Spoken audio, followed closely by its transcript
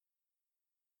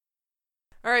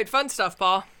All right, fun stuff,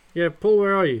 Paul. Yeah, Paul,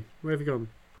 where are you? Where have you gone?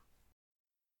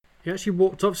 You actually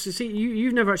walked off. See,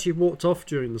 you've never actually walked off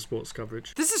during the sports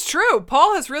coverage. This is true.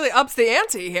 Paul has really upped the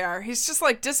ante here. He's just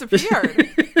like disappeared.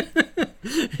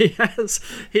 He has.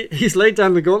 He's laid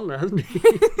down the gauntlet, hasn't he?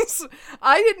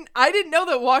 I didn't know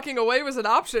that walking away was an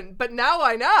option, but now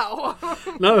I know.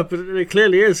 No, but it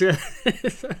clearly is. Yeah,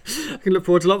 I can look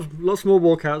forward to lots more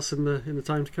walkouts in the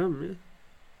time to come. Yeah.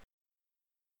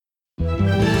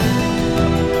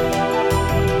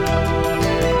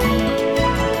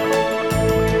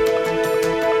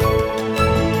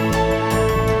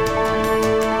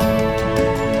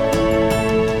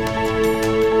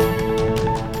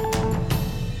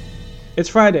 It's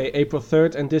Friday, April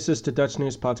 3rd, and this is the Dutch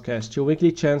News Podcast, your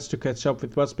weekly chance to catch up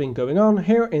with what's been going on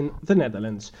here in the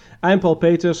Netherlands. I'm Paul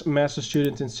Peters, master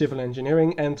student in civil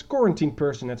engineering and quarantine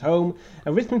person at home.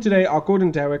 And with me today are Gordon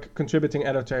Derrick, contributing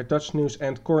editor Dutch News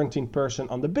and quarantine person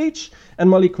on the beach, and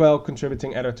Molly Quell,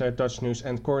 contributing editor Dutch News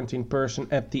and quarantine person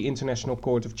at the International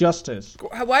Court of Justice.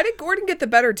 Why did Gordon get the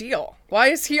better deal? Why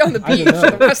is he on the beach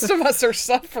and the rest of us are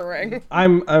suffering?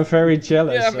 I'm very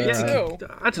jealous. Yeah, me too.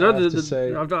 I don't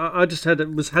know. I just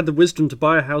had the wisdom to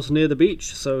buy a house near the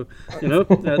beach, so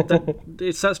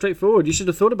it's that straightforward. You should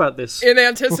have thought about this in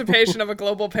anticipation of a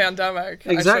global pandemic.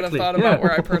 Exactly. I should have thought about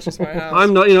where I purchased my house.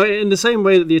 I'm not, in the same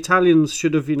way that the Italians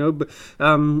should have,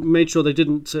 made sure they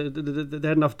didn't they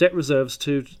had enough debt reserves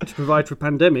to provide for a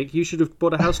pandemic. You should have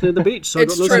bought a house near the beach. So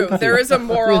it's true. There is a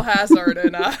moral hazard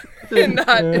in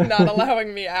not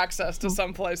allowing me access to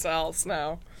someplace else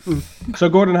now. So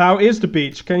Gordon, how is the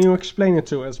beach? Can you explain it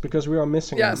to us, because we are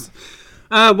missing it? Yes.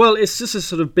 Well, it's just a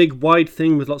sort of big, wide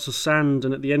thing with lots of sand,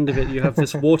 and at the end of it, you have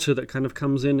this water that kind of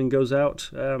comes in and goes out.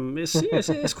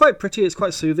 It's quite pretty. It's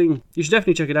quite soothing. You should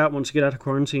definitely check it out once you get out of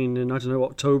quarantine in, I don't know,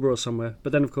 October or somewhere.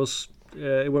 But then, of course,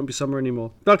 it won't be summer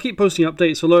anymore. But I'll keep posting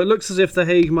updates, although it looks as if The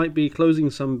Hague might be closing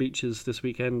some beaches this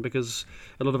weekend because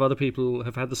a lot of other people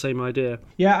have had the same idea.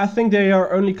 Yeah, I think they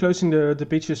are only closing the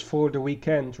beaches for the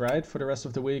weekend, right? For the rest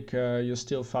of the week, you're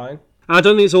still fine. I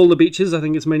don't think it's all the beaches. I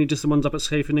think it's mainly just the ones up at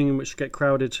Scheveningen which get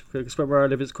crowded. Because where I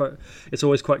live, it's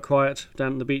always quite quiet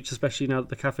down at the beach, especially now that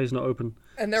the cafe's not open.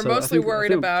 And they're mostly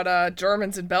worried about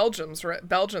Germans and Belgians,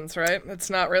 right? It's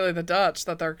not really the Dutch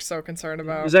that they're so concerned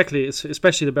about. Exactly, it's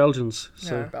especially the Belgians.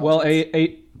 So. Yeah, Belgians. Well,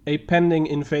 a pending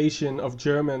invasion of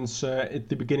Germans at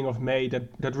the beginning of May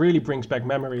that really brings back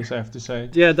memories, I have to say.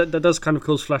 Yeah, that does kind of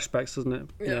cause flashbacks, doesn't it?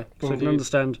 Yeah. So I can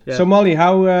understand. Yeah. So Molly,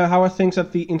 how are things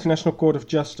at the International Court of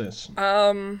Justice?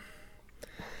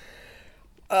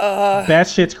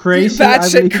 Batshit crazy.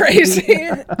 Batshit crazy.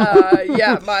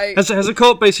 Yeah, Has a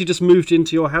court basically just moved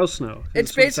into your house now?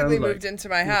 It's basically moved into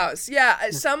my house. Yeah,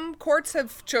 some courts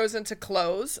have chosen to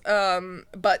close,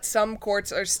 but some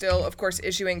courts are still, of course,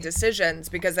 issuing decisions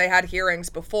because they had hearings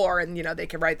before, and they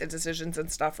can write the decisions and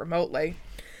stuff remotely.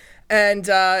 And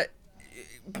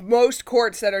most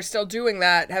courts that are still doing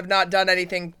that have not done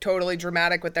anything totally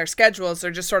dramatic with their schedules. They're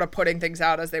just sort of putting things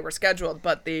out as they were scheduled.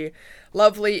 But the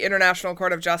lovely International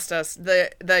Court of Justice,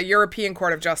 the European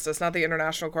Court of Justice, not the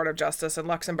International Court of Justice in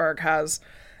Luxembourg, has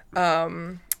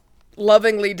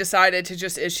lovingly decided to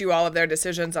just issue all of their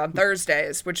decisions on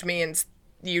Thursdays, which means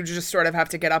you just sort of have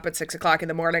to get up at 6 o'clock in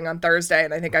the morning on Thursday.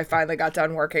 And I think I finally got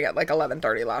done working at like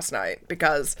 11:30 last night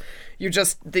because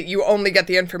you only get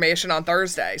the information on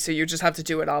Thursday. So you just have to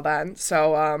do it all then.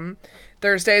 So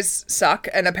Thursdays suck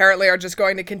and apparently are just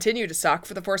going to continue to suck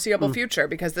for the foreseeable future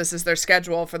because this is their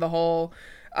schedule for the whole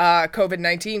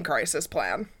COVID-19 crisis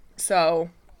plan. So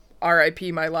RIP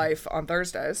my life on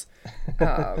Thursdays.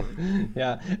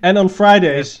 Yeah, and on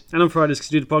Fridays. And on Fridays,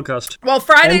 because you do the podcast. Well,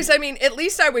 Fridays, at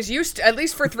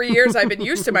least for 3 years, I've been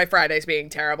used to my Fridays being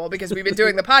terrible because we've been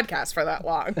doing the podcast for that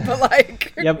long.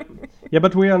 But Yeah,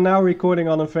 but we are now recording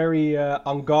on a very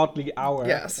ungodly hour.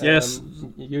 Yes.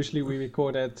 Usually we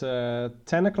record at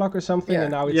 10 o'clock or something,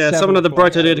 and now it's 7 someone had the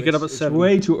bright o'clock, idea to get up at 7. It's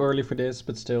way too early for this,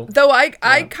 but still. Though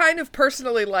I kind of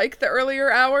personally like the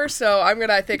earlier hour, so I'm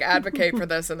gonna, I think, advocate for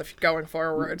this going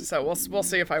forward. So we'll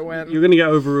see if I win. You're going to get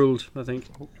overruled, I think.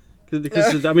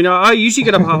 Because I usually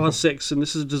get up 6:30, and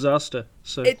this is a disaster.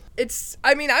 So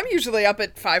I'm usually up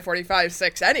at 5:45,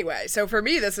 6 anyway. So for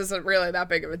me, this isn't really that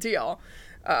big of a deal.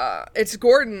 It's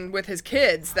Gordon with his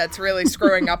kids that's really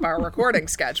screwing up our recording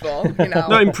schedule.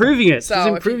 No, improving it. So he's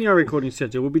improving our recording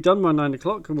schedule. We'll be done by 9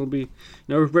 o'clock, and we'll be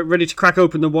ready to crack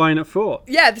open the wine at 4.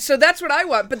 Yeah, so that's what I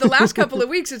want. But the last couple of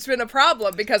weeks, it's been a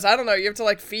problem because I don't know. You have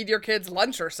to feed your kids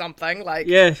lunch or something.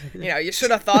 You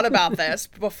should have thought about this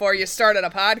before you started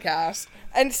a podcast.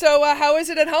 And so, how is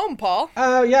it at home, Paul?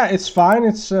 Yeah, it's fine.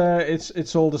 It's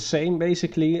all the same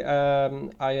basically.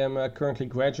 I am currently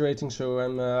graduating, so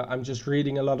I'm just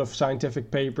reading a lot of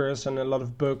scientific papers and a lot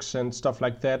of books and stuff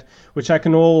like that, which I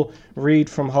can all read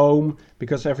from home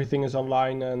because everything is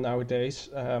online nowadays.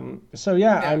 So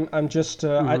yeah, I'm just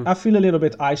I feel a little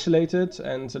bit isolated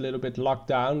and a little bit locked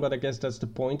down, but I guess that's the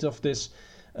point of this.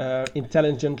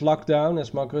 Intelligent lockdown,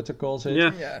 as Mark Rutte calls it.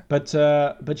 Yeah. But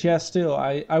yeah, still,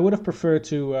 I would have preferred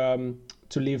to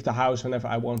leave the house whenever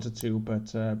I wanted to.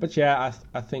 But yeah,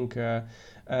 I think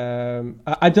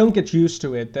I don't get used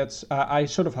to it. That's I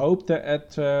sort of hoped that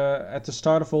at the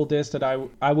start of all this that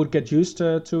I would get used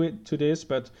to this,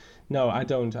 but no, I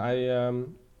don't.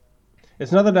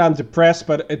 It's not that I'm depressed,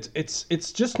 but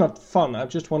it's just not fun. I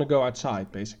just want to go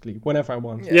outside, basically, whenever I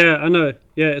want. Yeah, I know.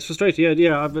 Yeah, it's frustrating.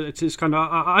 Yeah. It's kind of.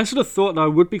 I sort of thought that I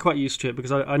would be quite used to it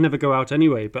because I never go out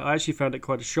anyway. But I actually found it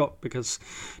quite a shock because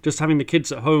just having the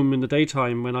kids at home in the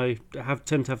daytime when I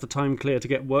tend to have the time clear to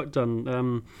get work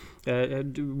done.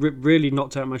 Really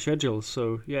knocked out my schedule.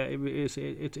 So yeah,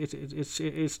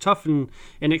 it's tough in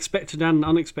expected and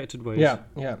unexpected ways.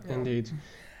 Yeah, indeed.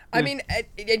 I mean,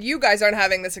 and you guys aren't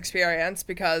having this experience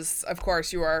because, of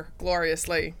course, you are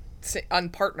gloriously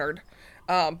unpartnered.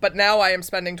 But now I am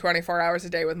spending 24 hours a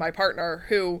day with my partner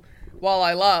who, while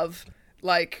I love,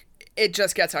 like, it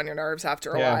just gets on your nerves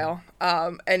after a while.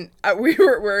 And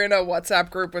we're in a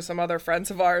WhatsApp group with some other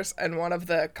friends of ours, and one of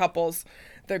the couples,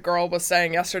 the girl was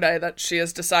saying yesterday that she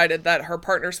has decided that her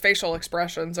partner's facial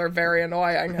expressions are very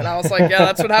annoying. And I was like, yeah,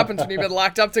 that's what happens when you've been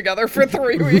locked up together for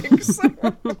 3 weeks.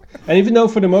 And even though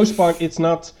for the most part it's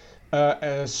not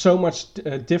so much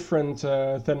different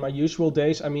than my usual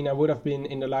days. I mean, I would have been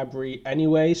in the library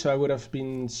anyway, so I would have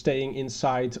been staying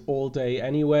inside all day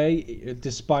anyway,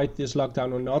 despite this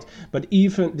lockdown or not. But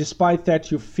even despite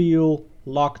that, you feel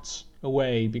locked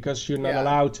away because you're not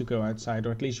allowed to go outside,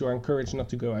 or at least you're encouraged not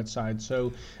to go outside.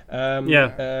 So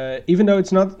even though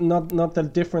it's not that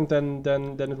different than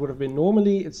it would have been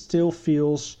normally, it still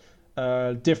feels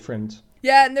different.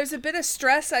 Yeah, and there's a bit of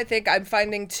stress I think I'm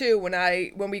finding too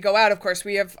when we go out. Of course,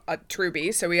 we have a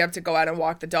Truby, so we have to go out and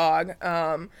walk the dog.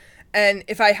 And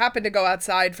if I happen to go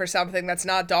outside for something that's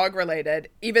not dog related,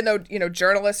 even though,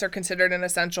 journalists are considered an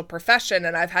essential profession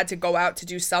and I've had to go out to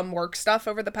do some work stuff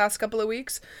over the past couple of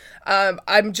weeks,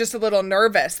 I'm just a little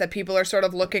nervous that people are sort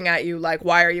of looking at you like,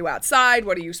 why are you outside?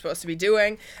 What are you supposed to be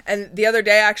doing? And the other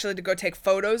day, I actually had to go take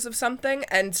photos of something.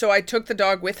 And so I took the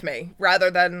dog with me rather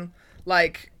than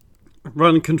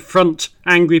run and confront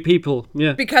angry people.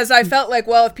 Yeah. Because I felt like,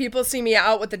 well, if people see me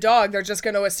out with the dog, they're just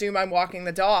going to assume I'm walking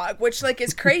the dog, which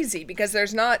is crazy because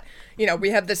there's not, we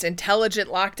have this intelligent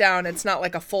lockdown. It's not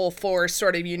like a full force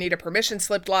sort of, you need a permission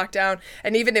slip lockdown.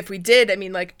 And even if we did, I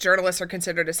mean, journalists are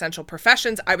considered essential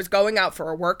professions. I was going out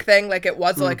for a work thing. It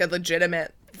was a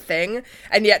legitimate thing.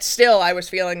 And yet still I was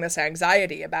feeling this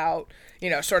anxiety about,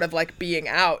 sort of being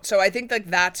out. So I think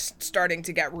that's starting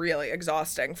to get really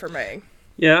exhausting for me.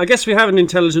 Yeah, I guess we have an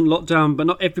intelligent lockdown, but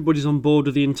not everybody's on board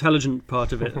with the intelligent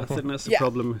part of it. I think that's the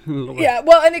problem. Yeah,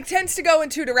 well, and it tends to go in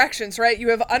two directions, right? You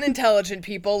have unintelligent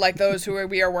people, like those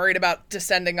we are worried about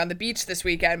descending on the beach this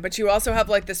weekend, but you also have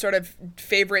this sort of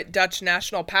favorite Dutch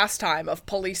national pastime of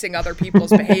policing other people's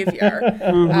behavior.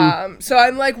 So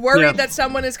I'm worried that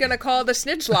someone is going to call the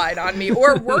snitch line on me,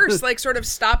 or worse, sort of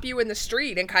stop you in the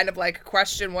street and kind of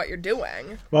question what you're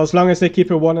doing. Well, as long as they keep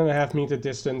a 1.5 meter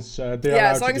distance, they're allowed to do that.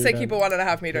 Yeah, as long as they keep a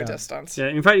 1.5 meter distance. Yeah,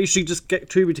 in fact, you should just get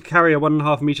Truby to carry a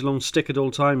 1.5 meter long stick at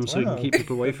all times so he can keep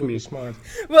people away from you. Smart.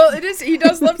 Well, he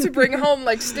does love to bring home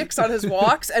sticks on his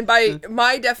walks, and by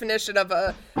my definition of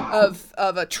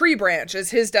a tree branch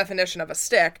is his definition of a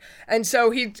stick, and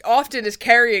so he often is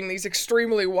carrying these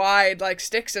extremely wide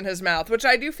sticks in his mouth, which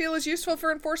I do feel is useful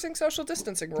for enforcing social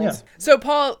distancing rules. Yeah. So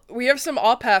Paul, we have some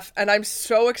OPHEF, and I'm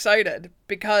so excited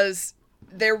because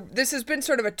this has been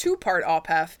sort of a 2-part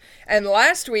OPHEF, and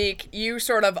last week you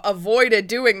sort of avoided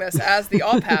doing this as the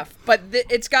OPHEF, but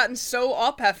it's gotten so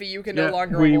OPHEF-y you can no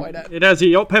longer avoid it. It has.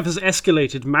 The OPHEF has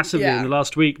escalated massively in the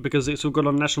last week because it's all gone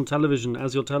on national television,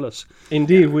 as you'll tell us.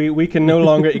 Indeed, we can no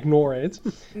longer ignore it.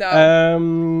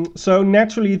 No. So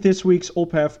naturally, this week's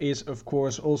OPHEF is, of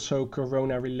course, also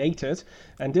corona-related,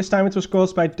 and this time it was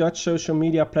caused by Dutch social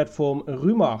media platform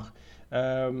Rumor.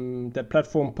 That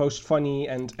platform posts funny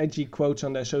and edgy quotes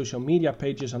on their social media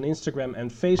pages on Instagram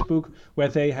and Facebook, where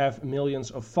they have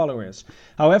millions of followers.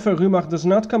 However, Rumach does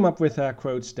not come up with their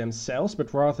quotes themselves,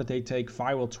 but rather they take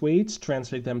viral tweets,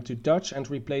 translate them to Dutch, and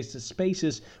replace the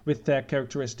spaces with their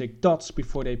characteristic dots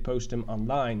before they post them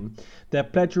online. Their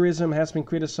plagiarism has been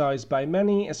criticized by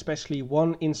many, especially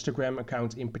one Instagram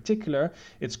account in particular.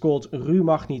 It's called Ru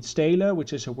mag niet stelen,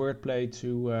 which is a wordplay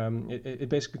to, it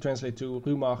basically translates to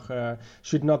Rumach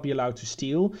should not be allowed to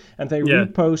steal. And they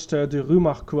repost the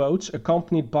Rumach quotes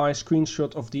accompanied by a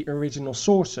screenshot of the original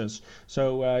sources.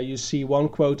 So you see one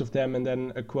quote of them and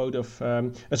then a quote of,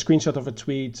 a screenshot of a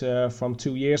tweet from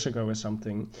 2 years ago or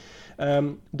something.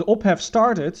 The ophef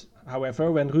started,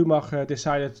 however, when Rumach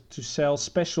decided to sell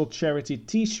special charity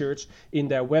t-shirts in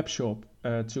their webshop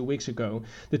 2 weeks ago.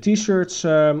 The t-shirts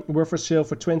were for sale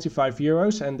for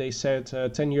 €25, and they said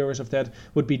 €10 of that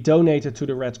would be donated to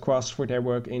the Red Cross for their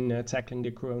work in tackling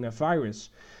the coronavirus.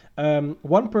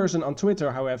 One person on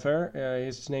Twitter, however,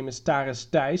 his name is Taris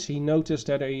Thijs, he noticed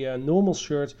that a normal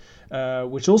shirt,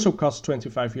 which also costs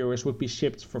 €25, would be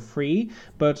shipped for free,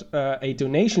 but a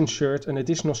donation shirt, an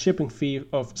additional shipping fee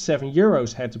of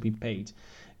 €7 had to be paid.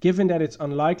 Given that it's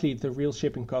unlikely the real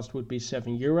shipping cost would be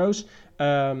 €7,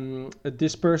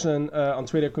 this person on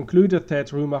Twitter concluded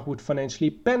that Rumach would financially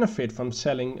benefit from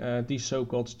selling these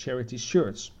so-called charity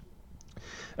shirts.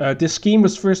 This scheme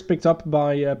was first picked up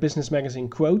by business magazine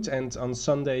Quote and on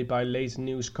Sunday by late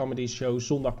news comedy show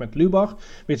Zondag met Lubach,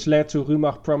 which led to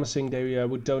Rumach promising they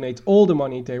would donate all the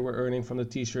money they were earning from the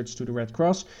t-shirts to the Red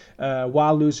Cross,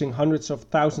 while losing hundreds of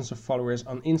thousands of followers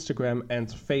on Instagram and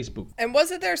Facebook. And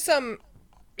wasn't there some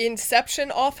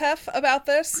Inception ophef about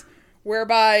this,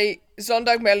 whereby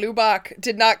Zondag met Lubach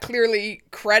did not clearly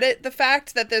credit the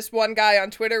fact that this one guy on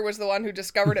Twitter was the one who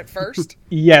discovered it first?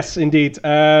 Yes, indeed.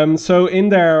 So in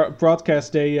their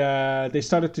broadcast, they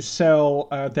started to sell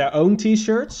their own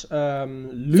T-shirts.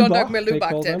 Zondag met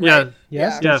Lubach did, right? Yeah.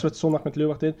 Yes, that's what Zondag met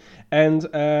Lubach did. And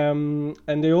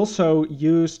they also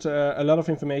used a lot of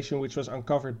information which was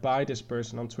uncovered by this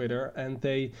person on Twitter. And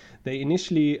they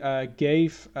initially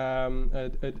gave, they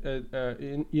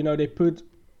put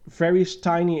very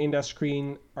tiny in their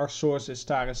screen, our source is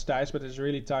Taris Thijs, but it's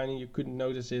really tiny, you couldn't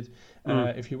notice it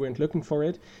if you weren't looking for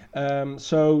it.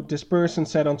 So this person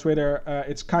said on Twitter,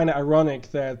 it's kind of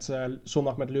ironic that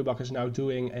Zondag met Lubach is now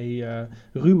doing a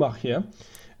Rumachje,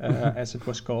 as it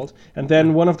was called. And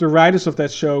then one of the writers of that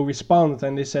show responded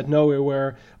and they said, no, we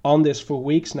were on this for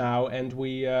weeks now, and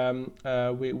we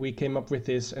came up with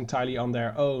this entirely on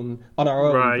our own.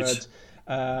 Right. But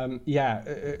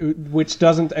which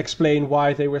doesn't explain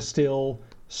why they were still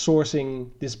sourcing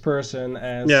this person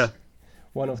as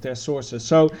one of their sources.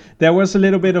 So there was a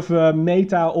little bit of a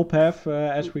meta ophef,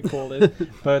 as we call it.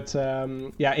 But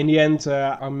in the end,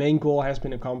 our main goal has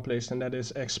been accomplished, and that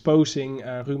is exposing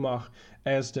Rumach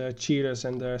as the cheaters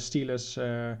and the stealers,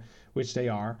 which they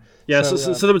are. Yeah, so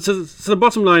the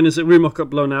bottom line is that Rumach got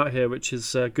blown out here, which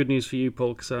is good news for you,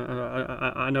 Paul, because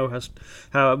I know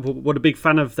what a big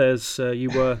fan of theirs you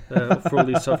were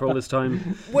for all this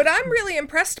time. What I'm really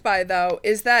impressed by, though,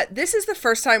 is that this is the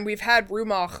first time we've had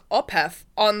Rumach ophef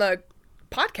on the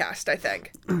podcast, I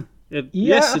think.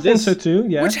 Yes, I think so too.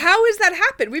 Yeah. Which, how has that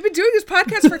happened? We've been doing this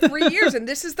podcast for 3 years, and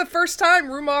this is the first time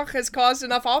Rumach has caused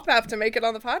enough ophef to make it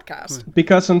on the podcast.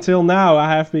 Because until now, I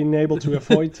have been able to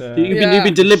avoid. You've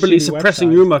been deliberately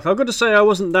suppressing Rumach. I've got to say, I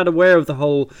wasn't that aware of the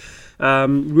whole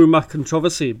Rumach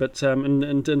controversy, but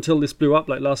and until this blew up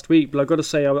like last week. But I've got to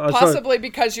say, I was possibly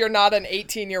because you're not an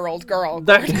 18-year-old girl.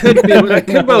 That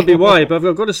could well be why. But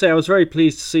I've got to say, I was very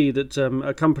pleased to see that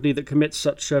a company that commits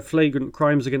such flagrant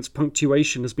crimes against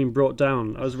punctuation has been brought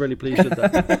down. I was really pleased with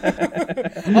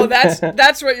that. Oh,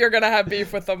 that's what you're gonna have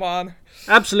beef with them on.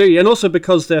 Absolutely, and also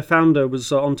because their founder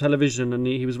was on television and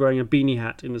he was wearing a beanie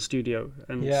hat in the studio.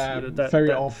 And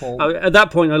very awful. At that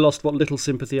point, I lost what little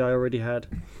sympathy I already had.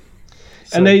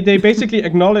 So. And they basically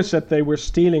acknowledged that they were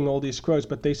stealing all these quotes,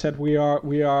 but they said we are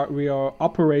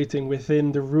operating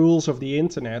within the rules of the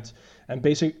internet, and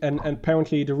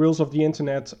apparently the rules of the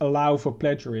internet allow for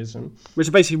plagiarism, which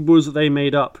are basically rules that they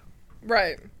made up.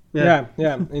 Right. Yeah,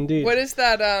 indeed. What is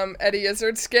that Eddie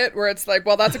Izzard skit where it's like,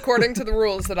 well, that's according to the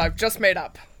rules that I've just made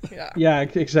up. Yeah,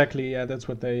 exactly. Yeah, that's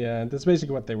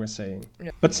basically what they were saying.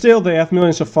 Yeah. But still, they have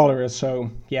millions of followers,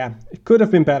 so yeah, it could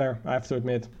have been better, I have to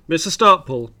admit. It's a start,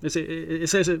 Paul. It's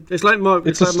like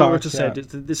Margaret said.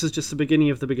 This is just the beginning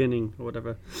of the beginning, or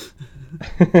whatever.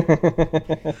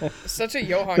 Such a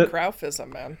Johan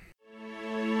Cruyffism, man.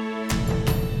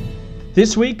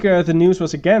 This week, the news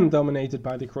was again dominated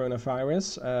by the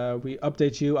coronavirus. We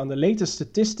update you on the latest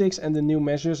statistics and the new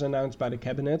measures announced by the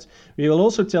cabinet. We will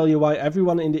also tell you why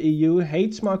everyone in the EU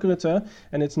hates Mark Rutte,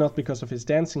 and it's not because of his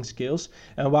dancing skills,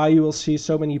 and why you will see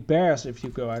so many bears if you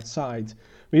go outside.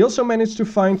 We also managed to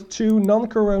find 2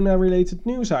 non-corona related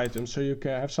news items, so you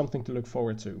can have something to look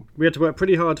forward to. We had to work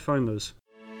pretty hard to find those.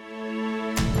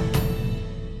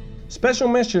 Special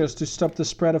measures to stop the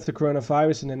spread of the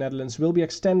coronavirus in the Netherlands will be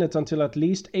extended until at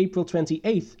least April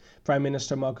 28th, Prime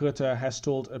Minister Mark Rutte has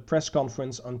told a press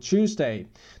conference on Tuesday.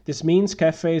 This means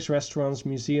cafes, restaurants,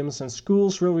 museums and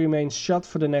schools will remain shut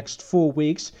for the next 4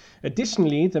 weeks.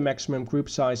 Additionally, the maximum group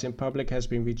size in public has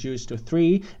been reduced to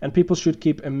 3 and people should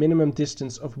keep a minimum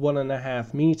distance of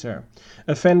 1.5 meters.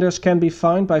 Offenders can be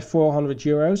fined by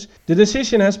 €400. The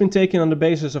decision has been taken on the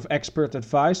basis of expert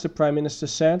advice, the Prime Minister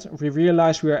said. We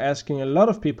realize we are asking a lot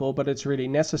of people, but it's really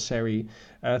necessary.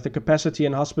 The capacity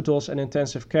in hospitals and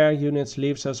intensive care units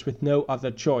leaves us with no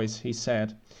other choice, he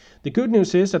said. The good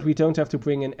news is that we don't have to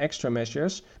bring in extra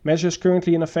measures. Measures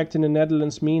currently in effect in the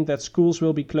Netherlands mean that schools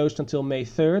will be closed until May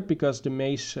 3rd because the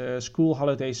May school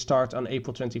holidays start on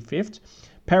April 25th.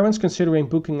 Parents considering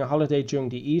booking a holiday during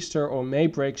the Easter or May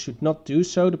break should not do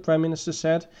so, the Prime Minister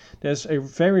said. There's a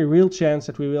very real chance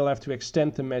that we will have to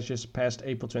extend the measures past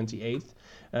April 28th.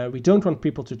 We don't want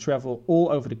people to travel all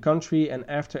over the country, and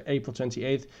after April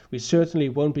 28th, we certainly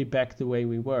won't be back the way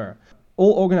we were.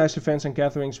 All organized events and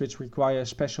gatherings which require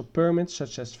special permits,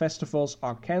 such as festivals,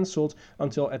 are cancelled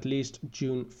until at least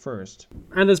June 1st.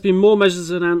 And there's been more measures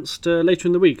announced later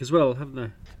in the week as well, haven't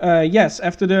there? Yes,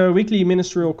 after the weekly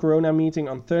ministerial corona meeting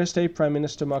on Thursday, Prime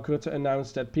Minister Mark Rutte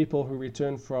announced that people who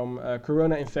return from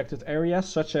corona-infected areas,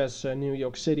 such as New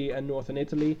York City and northern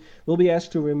Italy, will be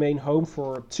asked to remain home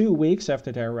for 2 weeks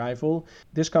after their arrival.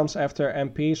 This comes after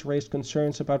MPs raised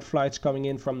concerns about flights coming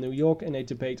in from New York in a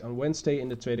debate on Wednesday in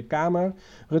the Tweede Kamer.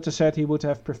 Rutte said he would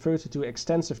have preferred to do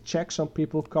extensive checks on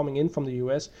people coming in from the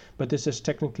US, but this is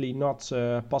technically not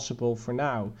possible for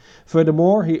now.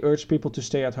 Furthermore, he urged people to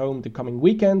stay at home the coming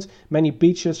weekend. Many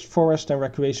beaches, forests and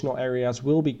recreational areas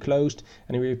will be closed,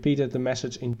 and he repeated the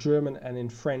message in German and in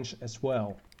French as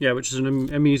well. Yeah, which is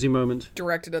an amusing moment.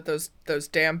 Directed at those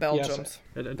damn Belgians.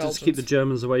 Yes. Just keep the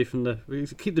Germans away from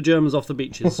keep the Germans off the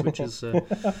beaches, which is a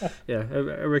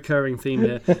recurring theme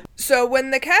here. So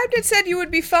when the cabinet said you would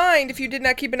be fined if you did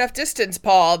not keep enough distance,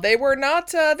 Paul, they were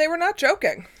not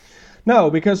joking.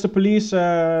 No, because the police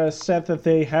said that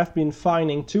they have been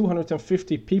fining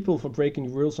 250 people for breaking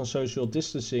the rules on social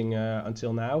distancing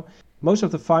until now. Most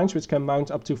of the fines, which can mount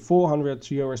up to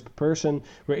 €400 per person,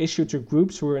 were issued to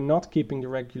groups who were not keeping the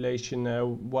regulation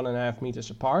 1.5 meters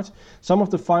apart. Some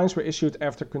of the fines were issued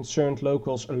after concerned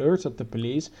locals alerted the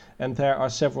police, and there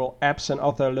are several apps and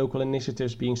other local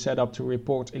initiatives being set up to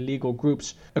report illegal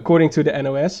groups, according to the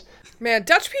NOS. Man,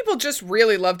 Dutch people just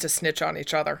really love to snitch on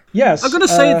each other. Yes. I've got to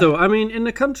say, though, I mean, in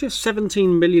a country of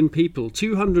 17 million people,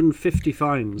 250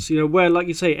 fines, where, like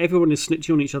you say, everyone is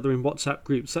snitching on each other in WhatsApp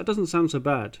groups, that doesn't sound so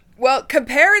bad. Well,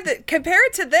 compare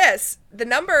it to this.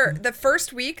 The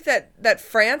first week that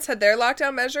France had their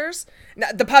lockdown measures,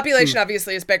 the population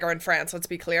obviously is bigger in France, let's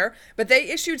be clear, but they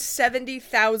issued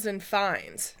 70,000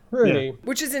 fines. Really? Yeah.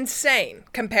 Which is insane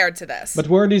compared to this. But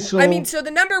were these I mean, so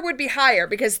the number would be higher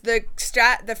because the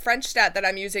French stat that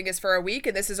I'm using is for a week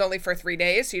and this is only for 3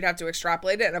 days, so you'd have to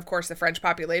extrapolate it, and of course the French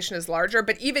population is larger,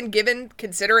 but even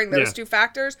considering those two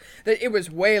factors, that it was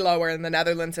way lower in the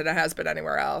Netherlands than it has been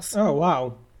anywhere else. Oh,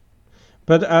 wow.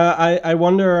 But I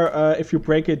wonder if you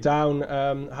break it down,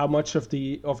 how much of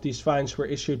these fines were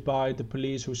issued by the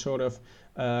police who sort of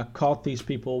caught these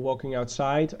people walking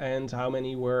outside, and how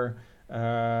many were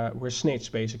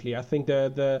snitched, basically. I think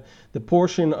the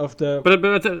portion of the...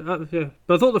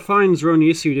 But I thought the fines were only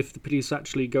issued if the police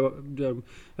actually go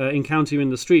encounter you in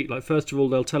the street. Like, first of all,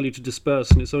 they'll tell you to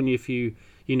disperse, and it's only if you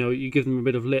give them a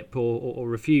bit of lip or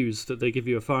refuse that they give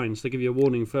you a fine. So they give you a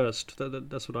warning first.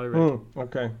 That's what I read.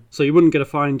 Okay. So you wouldn't get a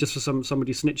fine just for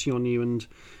somebody snitching on you, and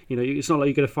it's not like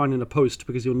you get a fine in a post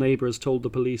because your neighbour has told the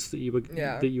police that you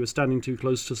were standing too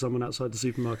close to someone outside the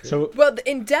supermarket. Well,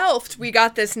 in Delft, we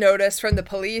got this notice from the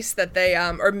police that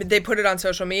they put it on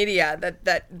social media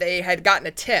that they had gotten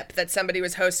a tip that somebody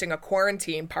was hosting a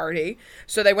quarantine party.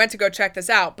 So they went to go check this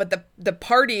out, but the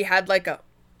party had like a...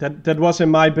 That was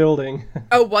in my building.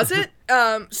 Oh, was it?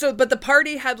 But the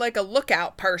party had like a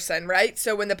lookout person, right?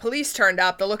 So when the police turned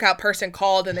up, the lookout person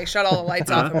called and they shut all the lights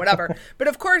off and whatever. But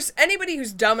of course, anybody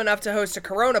who's dumb enough to host a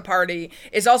Corona party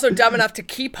is also dumb enough to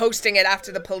keep hosting it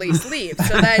after the police leave.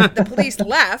 So then the police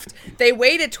left, they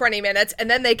waited 20 minutes, and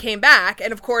then they came back.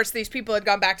 And of course, these people had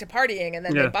gone back to partying, and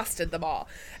then they busted them all.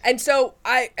 And so,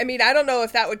 I mean, I don't know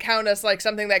if that would count as like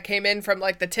something that came in from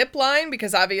like the tip line,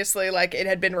 because obviously like it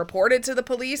had been reported to the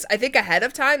police. I think ahead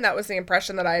of time, that was the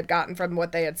impression that I had gotten from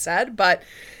what they had said. But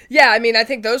yeah, I mean, I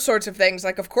think those sorts of things,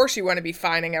 like, of course you want to be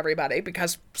fining everybody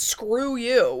because screw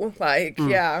you. Like,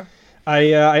 yeah.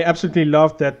 I absolutely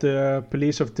loved that the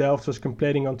police of Delft was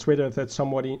complaining on Twitter that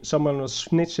someone was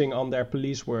snitching on their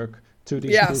police work to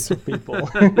these groups of people.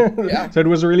 So it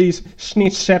was a really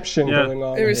snitchception going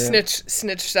on. It was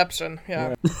snitchception,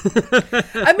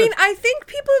 I mean, I think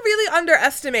people really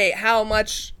underestimate how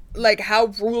much, like, how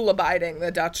rule-abiding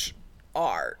the Dutch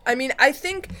are. I mean, I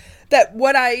think that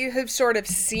what I have sort of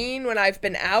seen when I've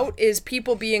been out is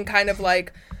people being kind of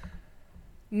like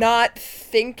not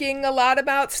thinking a lot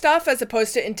about stuff as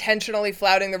opposed to intentionally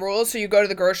flouting the rules. So you go to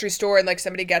the grocery store and like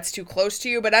somebody gets too close to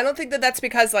you, but I don't think that that's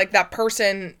because like that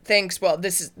person thinks, well,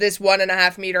 this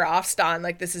 1.5 meter afstand,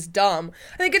 like this is dumb.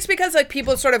 I think it's because like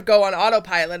people sort of go on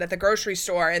autopilot at the grocery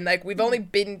store, and like we've only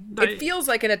been, it feels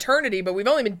like an eternity, but we've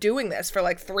only been doing this for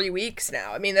like 3 weeks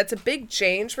now. I mean, that's a big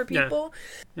change for people.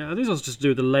 Yeah, I think it's also just to do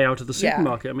with the layout of the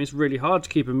supermarket. I mean, it's really hard to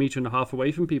keep 1.5 meters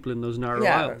away from people in those narrow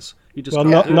aisles. You just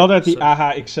not at the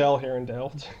AHA Excel here in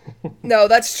Delft. No,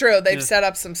 that's true. They've set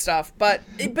up some stuff, but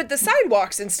the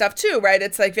sidewalks and stuff too, right?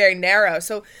 It's like very narrow.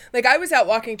 So like I was out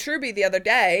walking Truby the other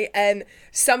day, and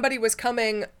somebody was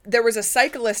coming. There was a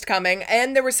cyclist coming,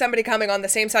 and there was somebody coming on the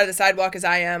same side of the sidewalk as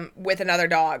I am with another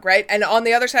dog, right? And on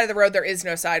the other side of the road, there is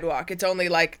no sidewalk. It's only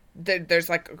like there's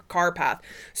like a car path.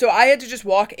 So I had to just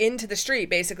walk into the street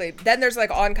basically. Then there's like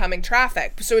oncoming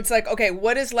traffic. So it's like, okay,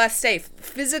 what is less safe?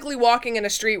 Physically walking in a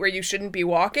street where you shouldn't be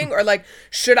walking, or like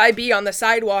should I be on the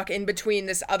sidewalk in between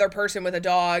this other person with a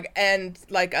dog and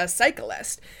like a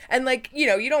cyclist? And like, you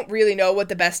know, you don't really know what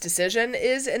the best decision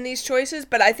is in these choices,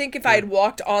 but I think if I had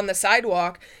walked on the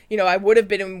sidewalk, you know, I would have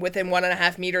been within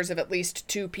 1.5 meters of at least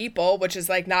 2 people, which is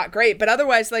like not great. But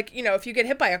otherwise, like, you know, if you get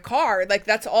hit by a car, like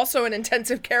that's also an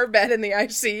intensive care bed in the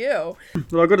ICU.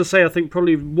 Well, I've got to say, I think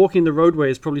probably walking the roadway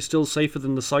is probably still safer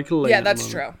than the cycle lane. Yeah, that's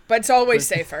true. But it's always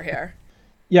safer here.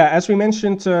 Yeah, as we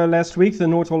mentioned last week, the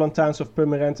North Holland towns of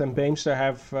Purmerend and Beemster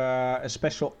have a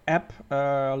special app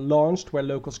launched where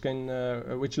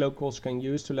which locals can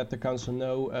use to let the council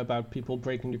know about people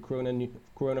breaking the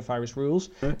coronavirus rules.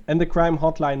 And the crime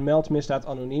hotline Meld Misdaad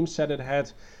Anoniem said it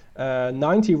had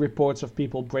 90 reports of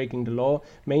people breaking the law,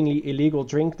 mainly illegal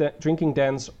drinking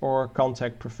dens or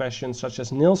contact professions such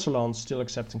as nail salons still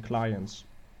accepting clients.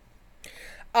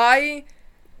 I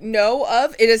know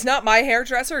of, it is not my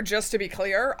hairdresser, just to be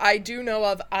clear. I do know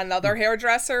of another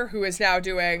hairdresser who is now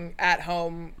doing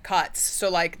at-home cuts. So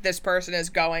like this person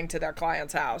is going to their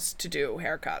client's house to do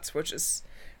haircuts,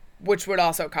 which would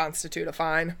also constitute a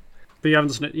fine. But you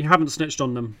haven't snitched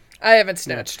on them. I haven't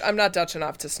snitched. Yeah. I'm not Dutch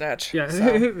enough to snitch. Yeah,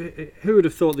 so. Who would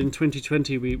have thought that in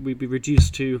 2020 we'd be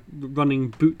reduced to running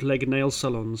bootleg nail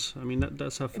salons? I mean,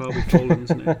 that's how far we've fallen,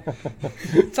 isn't it?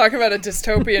 Talk about a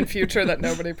dystopian future that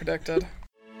nobody predicted.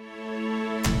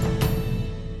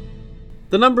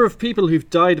 The number of people who've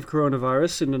died of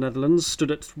coronavirus in the Netherlands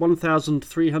stood at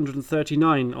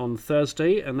 1,339 on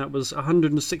Thursday, and that was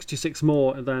 166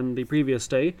 more than the previous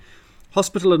day.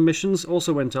 Hospital admissions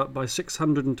also went up by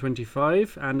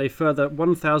 625, and a further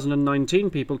 1,019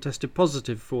 people tested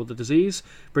positive for the disease,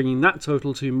 bringing that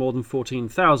total to more than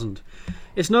 14,000.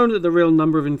 It's known that the real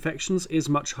number of infections is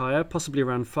much higher, possibly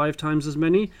around 5 times as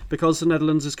many, because the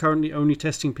Netherlands is currently only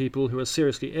testing people who are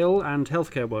seriously ill and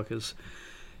healthcare workers.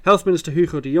 Health Minister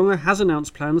Hugo de Jonge has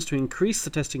announced plans to increase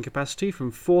the testing capacity from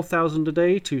 4,000 a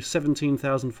day to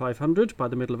 17,500 by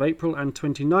the middle of April and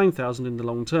 29,000 in the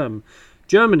long term.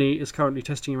 Germany is currently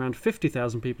testing around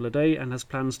 50,000 people a day and has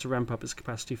plans to ramp up its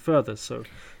capacity further, so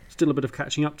still a bit of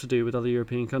catching up to do with other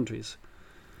European countries.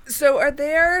 So are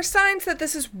there signs that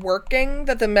this is working,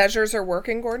 that the measures are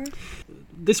working, Gordon?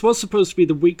 This was supposed to be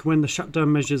the week when the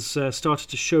shutdown measures started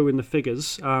to show in the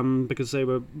figures, because they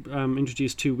were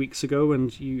introduced 2 weeks ago,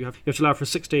 and you have to allow for a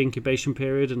 6-day incubation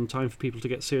period and time for people to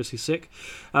get seriously sick.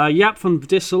 Jaap van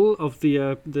Dissel of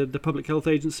the Public Health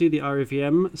Agency, the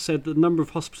RIVM, said that the number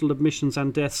of hospital admissions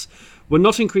and deaths were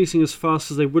not increasing as fast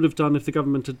as they would have done if the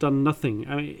government had done nothing.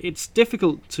 I mean, it's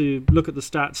difficult to look at the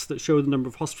stats that show the number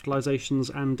of hospitalizations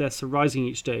and deaths are rising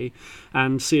each day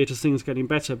and see it as things getting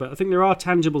better, but I think there are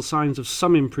tangible signs of some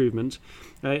some improvement.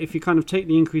 If you kind of take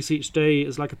the increase each day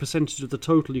as like a percentage of the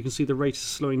total, you can see the rate is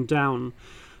slowing down.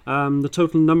 The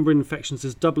total number of infections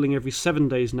is doubling every 7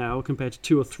 days now compared to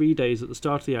 2 or 3 days at the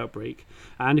start of the outbreak.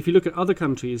 And if you look at other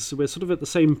countries, we're sort of at the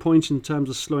same point in terms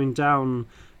of slowing down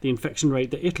the infection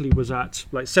rate that Italy was at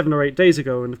like 7 or 8 days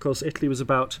ago. And of course, Italy was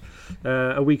about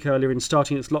a week earlier in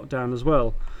starting its lockdown as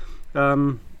well.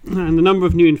 And the number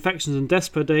of new infections and deaths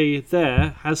per day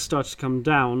there has started to come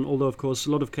down, although, of course,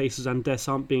 a lot of cases and deaths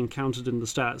aren't being counted in the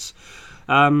stats.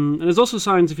 And there's also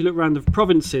signs, if you look around the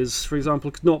provinces, for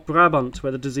example, Noord-Brabant,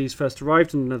 where the disease first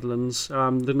arrived in the Netherlands,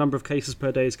 the number of cases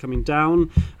per day is coming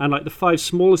down, and like the 5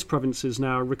 smallest provinces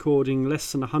now are recording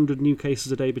less than 100 new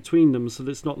cases a day between them, so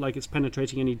it's not like it's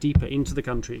penetrating any deeper into the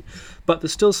country. But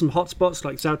there's still some hotspots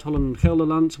like Zuid-Holland and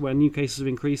Gelderland, where new cases are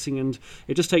increasing, and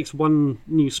it just takes one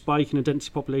new spike in a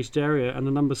densely populated area, and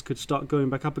the numbers could start going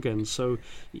back up again. So,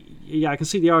 yeah, I can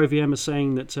see the RIVM is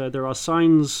saying that there are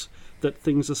signs that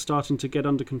things are starting to get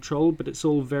under control, but it's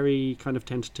all very kind of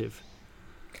tentative.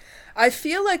 I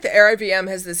feel like the RIVM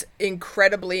has this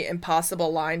incredibly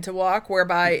impossible line to walk,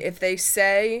 whereby if they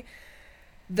say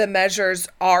the measures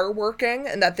are working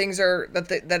and that things are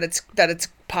that it's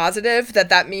positive,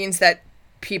 that means that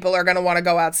people are going to want to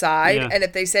go outside, and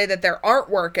if they say that they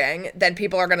aren't working, then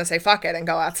people are going to say fuck it and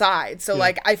go outside. So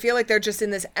like I feel like they're just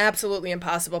in this absolutely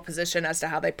impossible position as to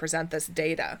how they present this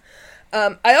data.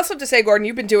 I also have to say, Gordon,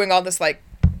 you've been doing all this, like,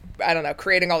 I don't know,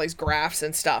 creating all these graphs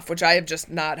and stuff, which I have just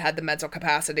not had the mental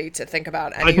capacity to think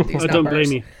about any of these numbers. I don't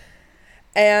blame you.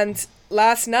 And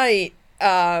last night,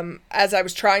 as I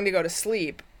was trying to go to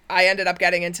sleep, I ended up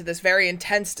getting into this very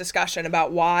intense discussion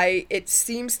about why it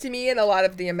seems to me in a lot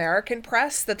of the American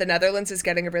press that the Netherlands is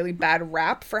getting a really bad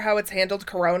rap for how it's handled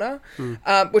corona,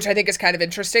 which I think is kind of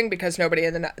interesting because nobody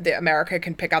in the America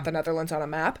can pick out the Netherlands on a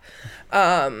map.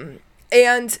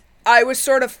 And I was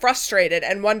sort of frustrated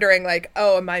and wondering, like,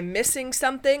 oh, am I missing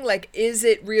something? Like, is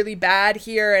it really bad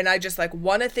here? And I just, like,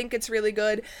 want to think it's really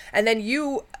good. And then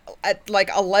you, at, like,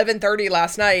 11:30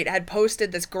 last night, had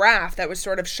posted this graph that was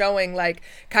sort of showing, like,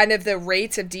 kind of the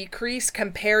rates of decrease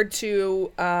compared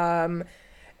to,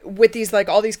 with these, like,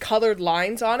 all these colored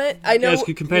lines on it. I know,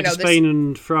 compared to Spain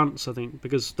and France, I think,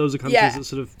 because those are countries that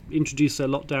sort of introduced their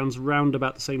lockdowns around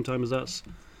about the same time as us.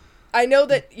 I know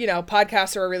that,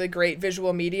 podcasts are a really great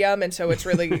visual medium, and so it's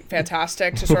really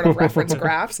fantastic to sort of reference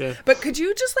graphs. Yeah. But could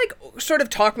you just, like, sort of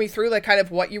talk me through, like, kind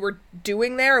of what you were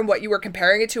doing there and what you were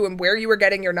comparing it to and where you were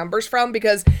getting your numbers from?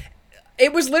 Because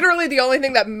it was literally the only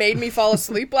thing that made me fall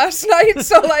asleep last night.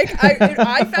 So, like,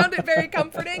 I found it very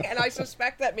comforting, and I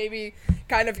suspect that maybe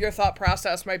kind of your thought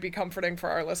process might be comforting for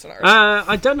our listeners.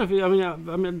 I don't know.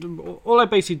 I mean, all I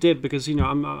basically did, because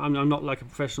I'm not like a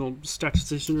professional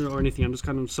statistician or anything. I'm just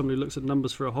kind of somebody who looks at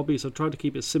numbers for a hobby. So I tried to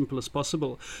keep it as simple as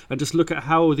possible and just look at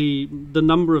how the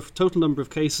total number of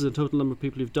cases and total number of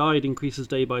people who've died increases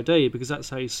day by day, because that's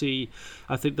how you see,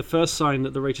 I think, the first sign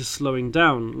that the rate is slowing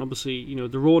down. And obviously,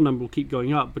 the raw number will keep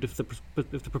going up, but if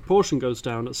the proportion goes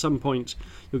down, at some point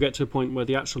you'll get to a point where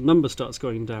the actual number starts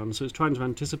going down. So it's trying to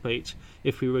anticipate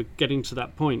if we were getting to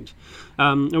that point.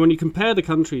 And when you compare the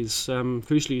countries,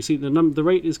 crucially, you see the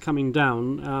rate is coming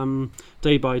down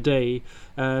day by day.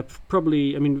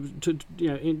 Probably, I mean,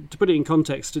 to put it in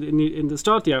context, in the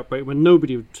start of the outbreak, when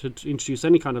nobody had introduced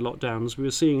any kind of lockdowns, we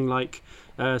were seeing like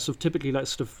sort of typically like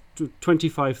sort of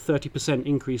 25-30%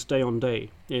 increase day on day.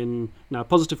 Now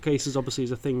positive cases obviously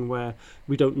is a thing where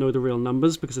we don't know the real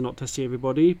numbers because they're not testing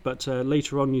everybody, but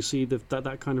later on you see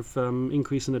that kind of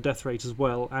increase in the death rate as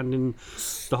well, and in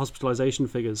the hospitalization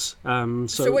figures.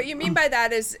 So what you mean by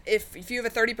that is if you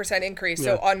have a 30% increase,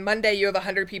 so on Monday you have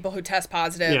 100 people who test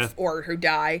positive or who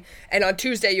die, and on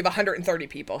Tuesday you have 130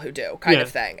 people who do, kind of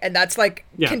thing, and that's like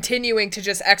continuing to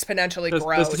just exponentially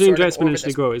grow. That's continuing to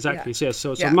exponentially grow, exactly.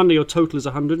 So on Monday your total is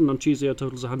 100, and on Tuesday your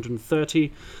total is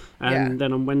 130. And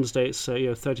then on Wednesday it's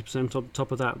 30% on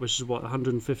top of that, which is what,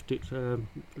 150.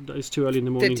 It's too early in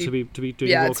the morning to be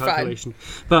doing more calculation.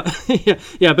 Fine. But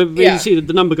but you see that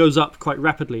the number goes up quite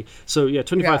rapidly. So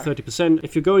 25-30%.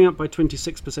 If you're going up by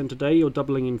 26% a day, you're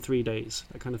doubling in 3 days,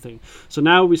 that kind of thing. So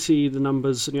now we see the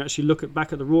numbers, and you actually look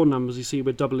back at the raw numbers, you see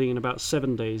we're doubling in about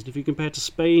 7 days. And if you compare to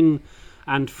Spain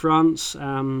and France,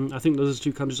 I think those are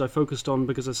two countries I focused on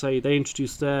because I say they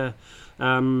introduced their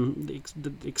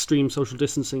the extreme social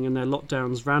distancing and their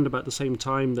lockdowns round about the same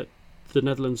time that the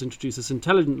Netherlands introduced this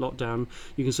intelligent lockdown.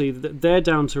 You can see that they're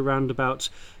down to around about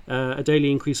a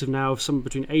daily increase of now of somewhere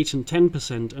between 8 and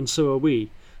 10%, and so are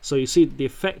we. So you see that the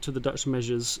effect of the Dutch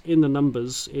measures in the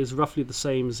numbers is roughly the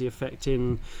same as the effect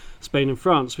in Spain and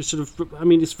France, which sort of, I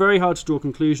mean, it's very hard to draw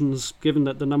conclusions given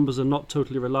that the numbers are not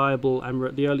totally reliable and we're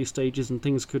at the early stages and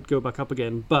things could go back up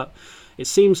again. But it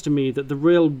seems to me that the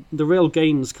real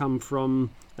gains come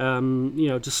from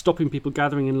just stopping people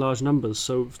gathering in large numbers.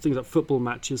 So things like football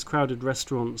matches, crowded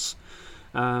restaurants,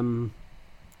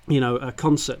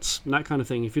 concerts and that kind of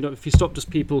thing. If you stop just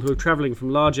people who are travelling from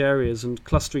large areas and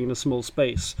clustering in a small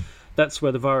space, that's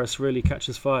where the virus really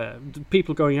catches fire.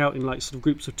 People going out in like sort of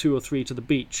groups of 2 or 3 to the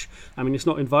beach, I mean, it's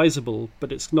not advisable,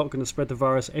 but it's not going to spread the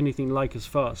virus anything like as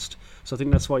fast. So I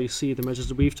think that's why you see the measures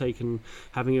that we've taken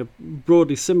having a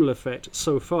broadly similar effect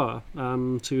so far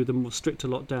to the more stricter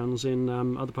lockdowns in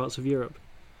other parts of Europe.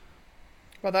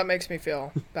 Well, that makes me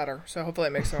feel better. So hopefully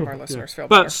it makes some of our listeners feel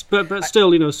better. But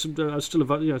still, I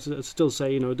still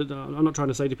say, I'm not trying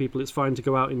to say to people it's fine to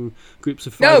go out in groups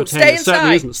of 5 or 10. Stay It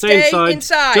certainly inside. isn't. Stay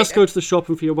inside. Just go to the shop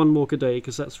and for your one walk a day,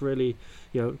 because that's really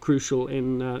crucial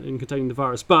in containing the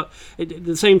virus. But at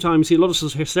the same time, you see a lot of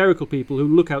sort of hysterical people who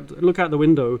look out the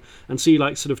window and see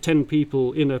like sort of 10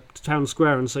 people in a town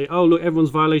square and say, oh, look,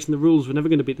 everyone's violating the rules. We're never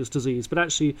going to beat this disease. But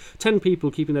actually, 10 people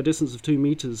keeping their distance of 2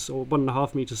 meters or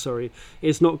 1.5 meters,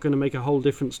 is not going to make a whole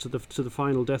difference to the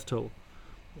final death toll.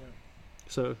 Yeah.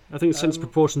 So I think the sense of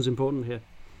proportion is important here.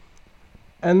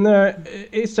 And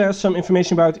is there some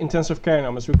information about intensive care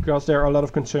numbers? Because there are a lot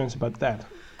of concerns about that.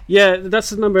 Yeah,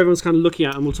 that's the number everyone's kind of looking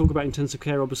at, and we'll talk about intensive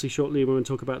care obviously shortly when we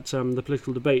talk about the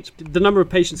political debate. The number of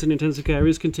patients in intensive care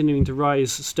is continuing to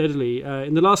rise steadily.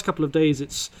 In the last couple of days,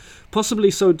 it's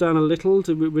possibly slowed down a little.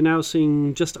 We're now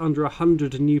seeing just under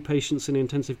 100 new patients in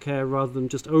intensive care rather than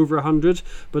just over 100,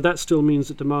 but that still means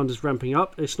that demand is ramping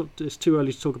up. It's too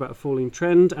early to talk about a falling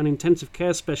trend, and intensive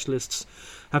care specialists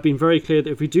have been very clear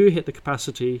that if we do hit the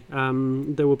capacity,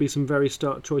 there will be some very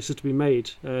stark choices to be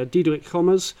made. Diederik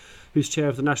Gommers, who's chair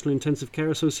of the National Intensive Care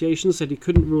Association, said he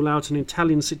couldn't rule out an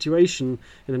Italian situation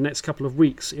in the next couple of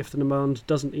weeks if the demand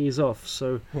doesn't ease off.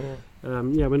 So, we're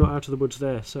not out of the woods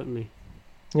there, certainly.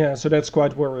 Yeah, so that's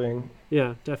quite worrying.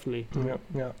 Yeah, definitely.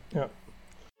 Yeah.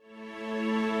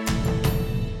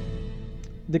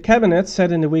 The Cabinet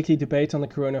said in the weekly debate on the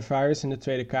coronavirus in the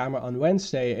Tweede Kamer on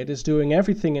Wednesday it is doing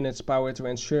everything in its power to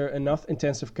ensure enough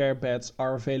intensive care beds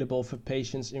are available for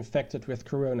patients infected with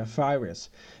coronavirus.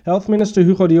 Health Minister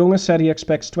Hugo de Jonge said he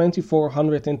expects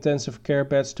 2,400 intensive care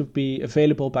beds to be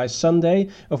available by Sunday,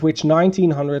 of which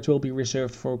 1,900 will be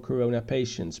reserved for corona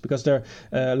patients. Because there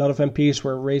a lot of MPs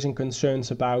were raising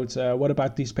concerns about what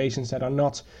about these patients that are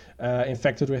not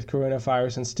infected with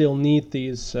coronavirus and still need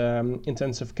these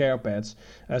intensive care beds.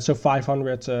 So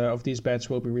 500 of these beds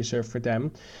will be reserved for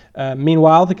them.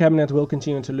 Meanwhile, the Cabinet will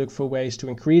continue to look for ways to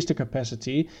increase the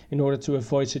capacity in order to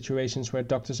avoid situations where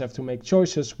doctors have to make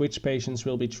choices which patients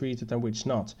will be treated and which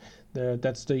not.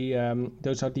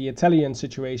 Those are the Italian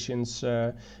situations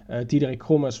Diederik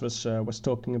Gommers was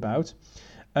talking about.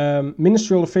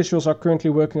 Ministerial officials are currently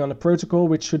working on a protocol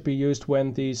which should be used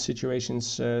when these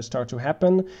situations start to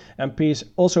happen. MPs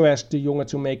also asked de Jonge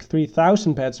to make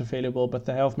 3,000 beds available, but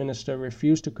the health minister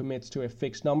refused to commit to a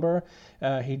fixed number.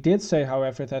 He did say,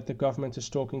 however, that the government is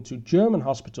talking to German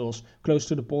hospitals close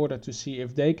to the border to see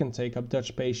if they can take up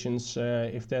Dutch patients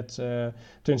if that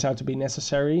turns out to be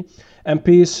necessary.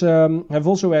 MPs have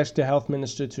also asked the health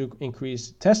minister to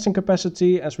increase testing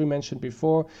capacity. As we mentioned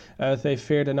before, they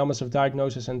fear the numbers of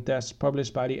diagnoses and tests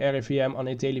published by the RIVM on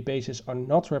a daily basis are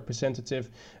not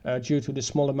representative due to the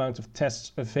small amount of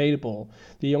tests available.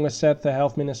 De Jonge said the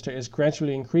health minister is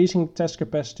gradually increasing test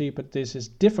capacity, but this is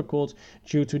difficult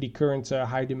due to the current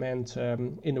high demand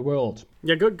in the world.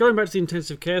 Yeah, going back to the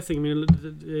intensive care thing, I mean,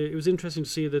 it was interesting to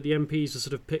see that the MPs are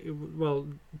sort of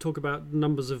talk about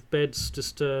numbers of beds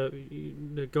just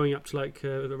going up to like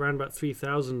around about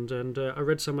 3,000, and I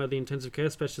read somewhere the intensive care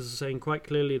specialists are saying quite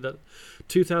clearly that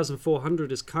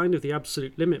 2,400 is kind of the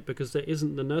absolute limit because there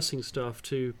isn't the nursing staff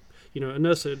to. A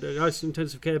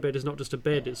intensive care bed is not just a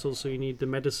bed; it's also you need the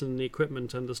medicine, the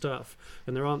equipment, and the staff,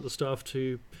 and there aren't the staff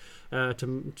to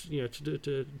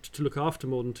look after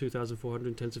more than 2,400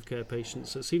 intensive care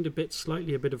patients. So it seemed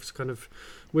slightly a bit of kind of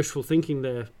wishful thinking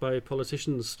there by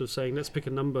politicians, sort of saying let's pick a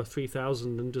number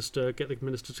 3,000 and just get the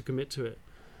minister to commit to it.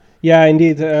 Yeah,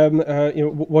 indeed.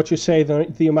 What you say,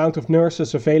 the amount of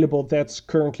nurses available, that's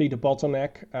currently the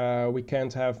bottleneck. We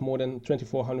can't have more than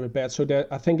 2,400 beds. So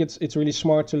I think it's really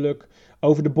smart to look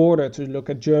over the border to look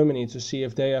at Germany to see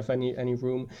if they have any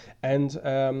room. And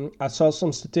I saw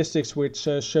some statistics which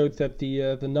showed that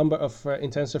the number of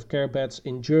intensive care beds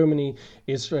in Germany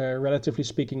is relatively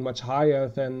speaking much higher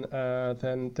than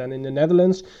in the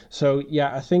Netherlands. So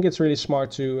yeah, I think it's really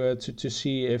smart to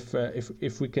see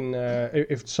if we can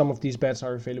if some of these beds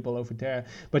are available over there.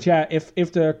 But yeah, if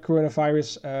the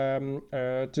coronavirus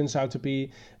turns out to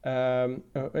be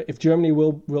if Germany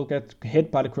will get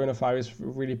hit by the coronavirus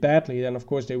really badly, then of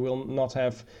course they will not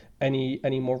have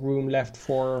any more room left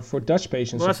for Dutch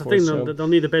patients. Well, that's the thing. They'll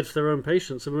need the beds for their own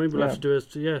patients. So maybe we'll have to do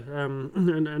is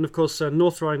and of course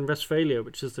North Rhine-Westphalia,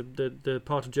 which is the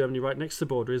part of Germany right next to the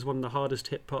border, is one of the hardest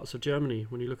hit parts of Germany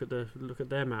when you look at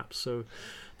their maps. So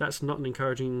that's not an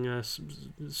encouraging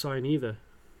sign either.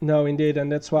 No, indeed,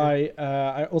 and that's why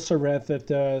I also read that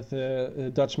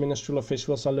the Dutch ministerial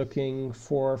officials are looking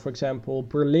for example,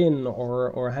 Berlin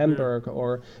or Hamburg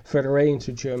or further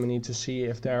into Germany to see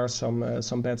if there are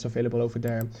some beds available over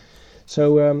there.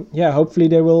 So hopefully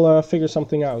they will figure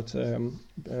something out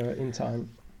in time.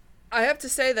 I have to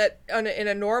say that in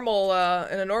a normal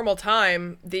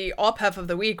time, the ophef of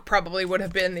the week probably would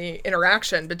have been the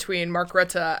interaction between Mark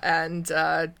Rutte and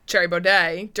Thierry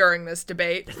Baudet during this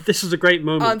debate. This is a great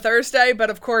moment on Thursday, but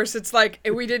of course it's like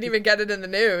we didn't even get it in the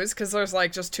news because there's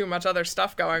like just too much other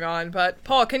stuff going on. But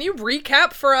Paul, can you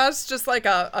recap for us just like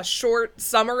a short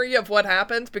summary of what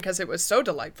happened, because it was so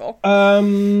delightful?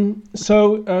 It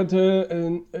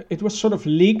was sort of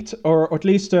leaked, or at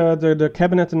least the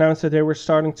cabinet announced that they were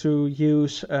starting to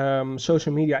use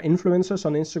social media influencers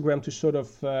on Instagram to sort of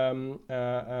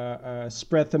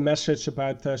spread the message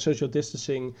about social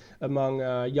distancing among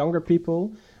younger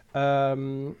people.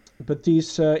 But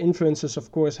these influencers,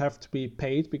 of course, have to be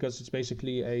paid because it's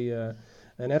basically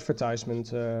an advertisement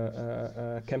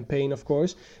campaign, of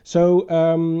course. So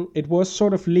it was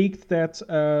sort of leaked that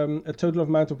a total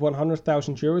amount of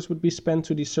 100,000 euros would be spent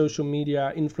to these social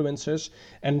media influencers.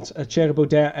 And Thierry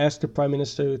Baudet asked the Prime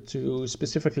Minister to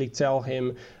specifically tell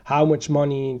him how much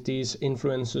money these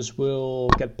influencers will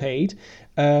get paid.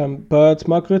 But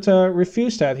Mark Rutte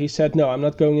refused that. He said, "No, I'm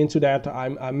not going into that.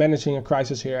 I'm managing a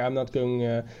crisis here. I'm not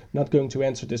going to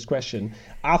answer this question."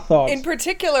 I thought, in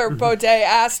particular, Baudet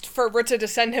asked for Rutte to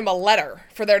send him a letter,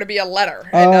 for there to be a letter,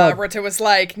 and Rutte was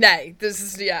like, "Nay, this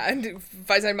is He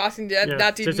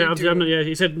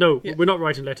said, "No, we're not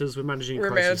writing letters. We're managing a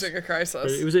crisis." We're managing a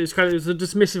crisis. It was a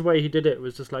dismissive way he did it. It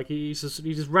was just like he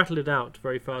just rattled it out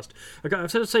very fast.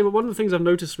 I've said to say, but one of the things I've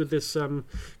noticed with this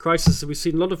crisis is we've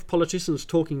seen a lot of politicians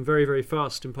talking very, very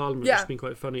fast in Parliament, which has been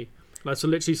quite funny. Like, so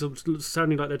literally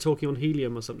sounding like they're talking on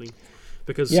helium or something.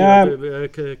 Because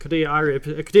Kadir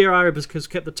Arib has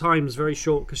kept the times very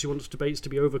short because she wants debates to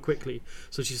be over quickly.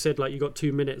 So she said, like, you got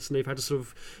 2 minutes, and they've had to sort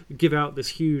of give out this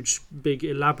huge, big,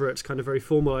 elaborate, kind of very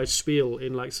formalized spiel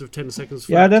in like sort of 10 seconds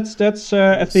flat. Yeah, that's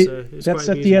at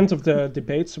the end of the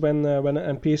debates when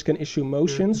MPs can issue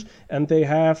motions, and they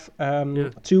have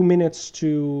 2 minutes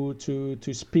to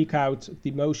speak out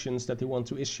the motions that they want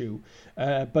to issue.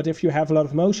 But if you have a lot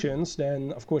of motions,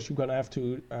 then of course you're going to have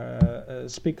to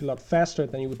speak a lot faster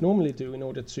than you would normally do in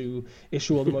order to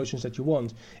issue all the motions that you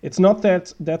want. It's not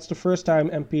that that's the first time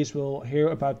MPs will hear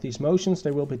about these motions.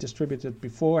 They will be distributed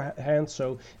beforehand,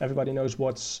 so everybody knows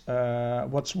what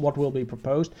will be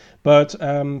proposed. But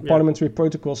parliamentary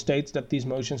protocol states that these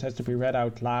motions has to be read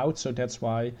out loud, so that's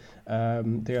why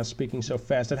they are speaking so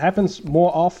fast. It happens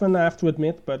more often, I have to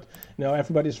admit, but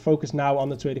everybody's focused now on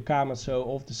the Tweede Kamer, so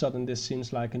all of a sudden this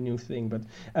seems like a new thing. But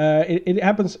it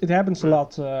happens a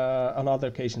lot on other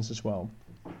occasions as well.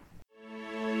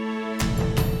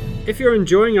 If you're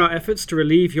enjoying our efforts to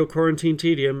relieve your quarantine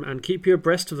tedium and keep you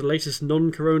abreast of the latest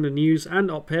non-corona news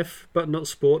and ophef, but not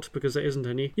sport because there isn't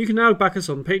any, you can now back us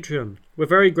on Patreon. We're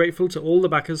very grateful to all the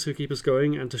backers who keep us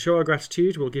going, and to show our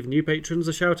gratitude, we'll give new patrons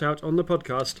a shout out on the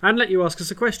podcast and let you ask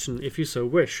us a question if you so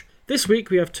wish. This week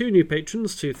we have 2 new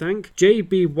patrons to thank.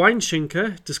 J.B.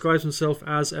 Weinschenker describes himself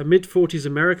as a mid-40s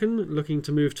American looking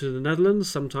to move to the Netherlands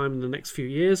sometime in the next few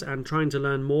years and trying to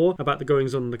learn more about the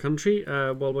goings-on in the country.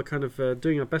 Well, we're kind of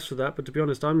doing our best for that, but to be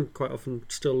honest, I'm quite often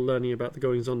still learning about the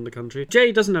goings-on in the country.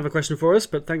 Jay doesn't have a question for us,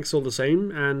 but thanks all the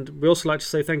same. And we also like to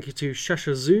say thank you to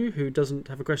Shasha Zoo, who doesn't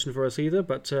have a question for us either.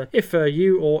 But if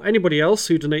you or anybody else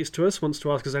who donates to us wants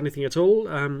to ask us anything at all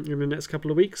in the next couple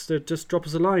of weeks, just drop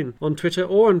us a line on Twitter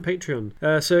or on Patreon.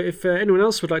 So if anyone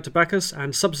else would like to back us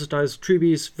and subsidise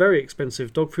Truby's very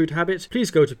expensive dog food habit,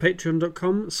 please go to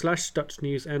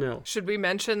patreon.com/DutchNewsNL. Should we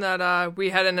mention that we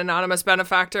had an anonymous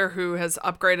benefactor who has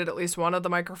upgraded at least one of the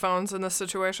microphones in this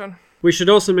situation? We should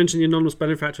also mention the anonymous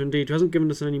benefactor, indeed, who hasn't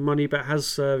given us any money but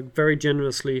has very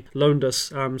generously loaned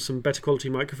us some better quality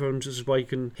microphones, which is why you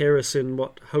can hear us in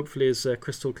what hopefully is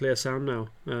crystal clear sound now,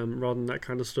 rather than that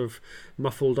kind of sort of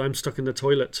muffled, I'm stuck in the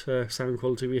toilet sound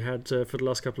quality we had for the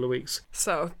last couple of weeks.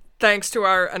 So thanks to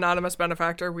our anonymous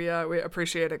benefactor. We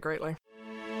appreciate it greatly.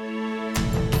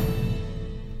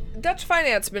 Dutch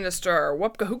Finance Minister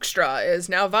Wopke Hoekstra is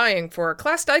now vying for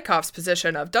Klaas Dijkhoff's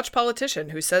position of Dutch politician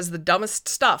who says the dumbest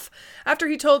stuff after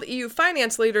he told EU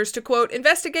finance leaders to, quote,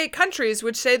 investigate countries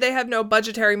which say they have no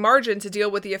budgetary margin to deal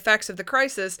with the effects of the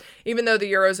crisis, even though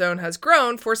the Eurozone has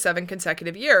grown for 7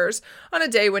 consecutive years, on a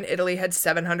day when Italy had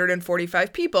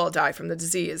 745 people die from the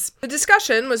disease. The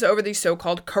discussion was over the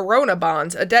so-called Corona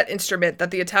bonds, a debt instrument that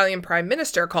the Italian Prime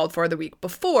Minister called for the week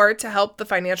before to help the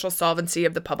financial solvency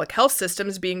of the public health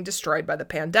systems being destroyed by the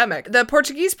pandemic. The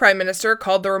Portuguese Prime Minister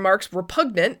called the remarks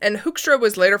repugnant, and Hoekstra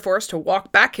was later forced to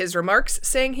walk back his remarks,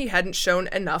 saying he hadn't shown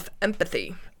enough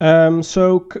empathy.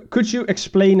 Could you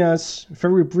explain us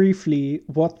very briefly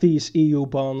what these EU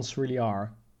bonds really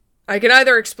are? I can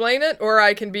either explain it or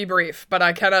I can be brief, but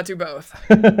I cannot do both.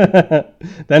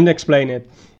 Then explain it.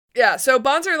 Yeah, so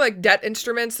bonds are like debt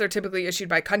instruments. They're typically issued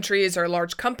by countries or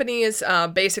large companies.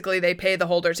 Basically, they pay the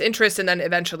holders interest and then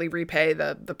eventually repay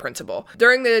the principal.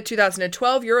 During the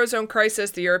 2012 Eurozone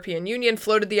crisis, the European Union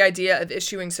floated the idea of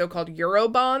issuing so-called Euro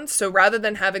bonds. So rather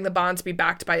than having the bonds be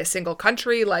backed by a single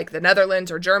country like the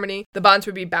Netherlands or Germany, the bonds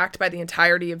would be backed by the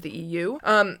entirety of the EU.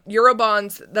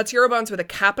 Eurobonds, that's Eurobonds with a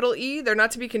capital E. They're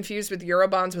not to be confused with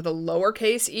Eurobonds with a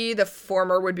lowercase e. The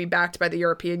former would be backed by the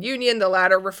European Union. The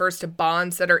latter refers to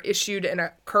bonds that are issued in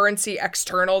a currency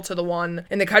external to the one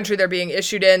in the country they're being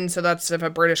issued in. So that's if a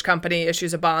British company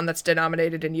issues a bond that's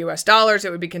denominated in US dollars, it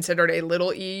would be considered a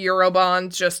little e euro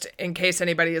bond, just in case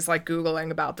anybody is like Googling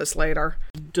about this later.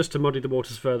 Just to muddy the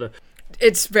waters further.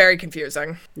 It's very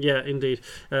confusing. Yeah, indeed,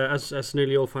 as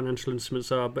nearly all financial instruments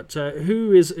are. But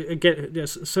who is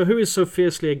so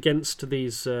fiercely against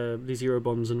these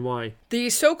Eurobonds and why? The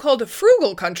so-called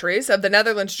frugal countries of the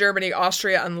Netherlands, Germany,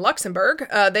 Austria, and Luxembourg,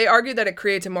 they argue that it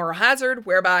creates a moral hazard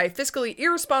whereby fiscally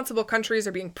irresponsible countries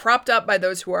are being propped up by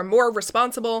those who are more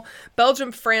responsible.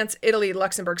 Belgium, France, Italy,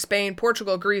 Luxembourg, Spain,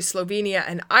 Portugal, Greece, Slovenia,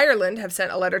 and Ireland have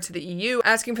sent a letter to the EU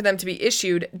asking for them to be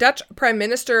issued. Dutch Prime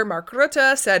Minister Mark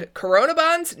Rutte said Corona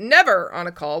bonds never on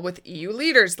a call with EU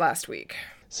leaders last week.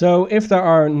 So if there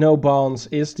are no bonds,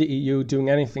 is the EU doing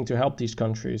anything to help these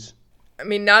countries? I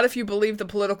mean, not if you believe the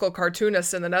political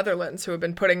cartoonists in the Netherlands who have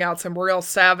been putting out some real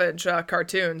savage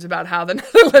cartoons about how the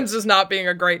Netherlands is not being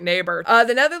a great neighbor.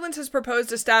 The Netherlands has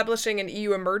proposed establishing an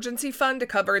EU emergency fund to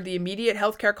cover the immediate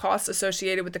healthcare costs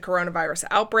associated with the coronavirus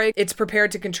outbreak. It's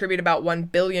prepared to contribute about 1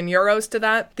 billion euros to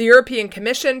that. The European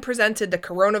Commission presented the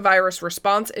Coronavirus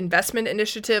Response Investment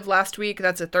Initiative last week.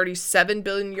 That's a 37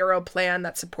 billion euro plan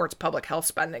that supports public health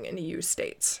spending in EU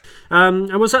states.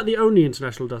 And was that the only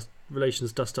international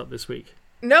relations dust-up this week?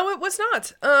 No, it was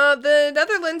not. The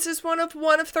Netherlands is one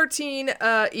of 13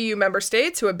 EU member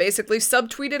states who have basically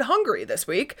subtweeted Hungary this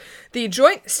week. The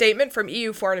joint statement from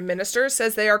EU foreign ministers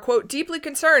says they are, quote, deeply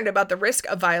concerned about the risk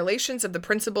of violations of the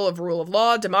principle of rule of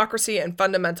law, democracy, and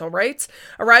fundamental rights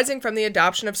arising from the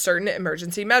adoption of certain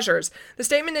emergency measures. The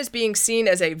statement is being seen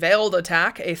as a veiled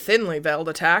attack, a thinly veiled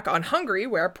attack, on Hungary,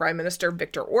 where Prime Minister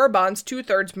Viktor Orban's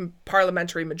 2/3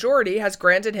 parliamentary majority has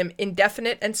granted him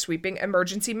indefinite and sweeping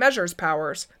emergency measures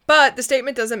powers. But the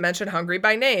statement doesn't mention Hungary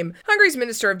by name. Hungary's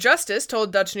Minister of Justice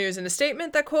told Dutch News in a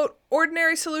statement that, quote,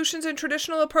 ordinary solutions and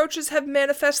traditional approaches have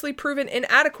manifestly proven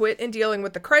inadequate in dealing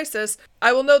with the crisis.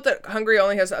 I will note that Hungary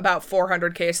only has about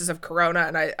 400 cases of corona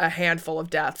and a handful of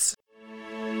deaths.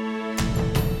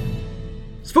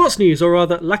 Sports news, or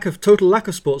rather, total lack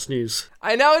of sports news.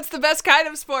 I know it's the best kind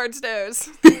of sports news.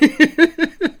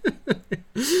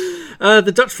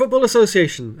 The Dutch Football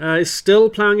Association is still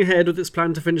ploughing ahead with its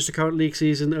plan to finish the current league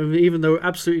season, even though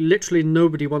absolutely literally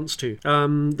nobody wants to.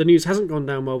 The news hasn't gone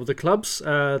down well with the clubs.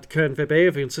 The KNVB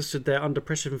have insisted they're under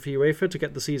pressure from UEFA to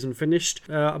get the season finished,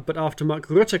 but after Mark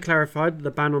Rutte clarified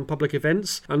the ban on public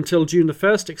events until June the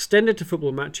 1st extended to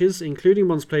football matches, including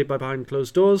ones played by behind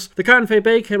closed doors, the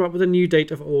KNVB came up with a new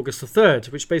date of August the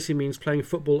 3rd, which basically means playing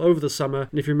football over the summer,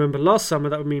 and if you remember last summer,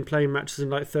 that would mean playing matches in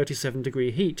like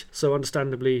 37-degree heat, so understand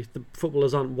understandably, the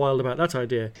footballers aren't wild about that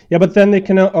idea. Yeah, but then they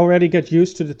can already get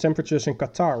used to the temperatures in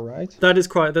Qatar, right? That is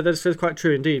quite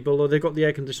true indeed. Although they've got the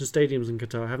air-conditioned stadiums in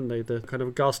Qatar, haven't they? The kind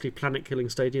of ghastly planet-killing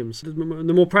stadiums.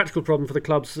 The more practical problem for the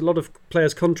clubs is a lot of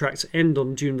players' contracts end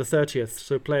on June the 30th.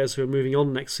 So players who are moving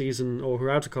on next season or who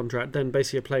are out of contract then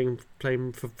basically are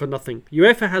playing for nothing.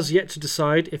 UEFA has yet to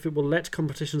decide if it will let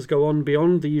competitions go on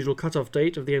beyond the usual cut-off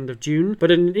date of the end of June.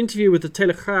 But in an interview with the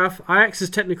Telegraaf, Ajax's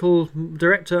technical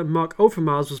director Mark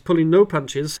Overmars was pulling no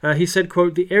punches. He said,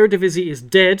 quote, "The Eredivisie is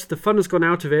dead. The fun has gone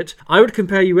out of it. I would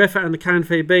compare UEFA and the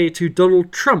KNVB to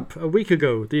Donald Trump a week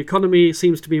ago. The economy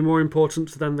seems to be more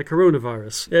important than the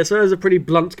coronavirus." Yeah, so that was a pretty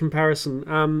blunt comparison.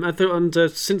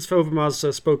 Since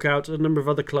Overmars spoke out, a number of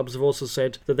other clubs have also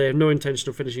said that they have no intention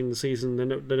of finishing the season.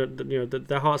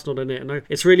 Their heart's not in it. And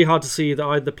it's really hard to see that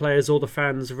either the players or the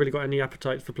fans have really got any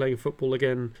appetite for playing football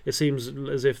again. It seems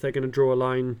as if they're going to draw a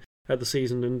line at the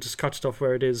season and just cut it off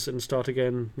where it is and start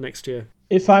again next year.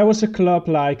 If I was a club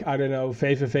like, I don't know,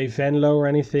 VVV Venlo or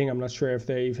anything, I'm not sure if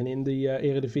they're even in the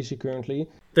Eredivisie currently.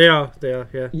 They are,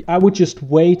 yeah. I would just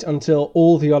wait until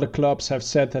all the other clubs have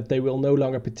said that they will no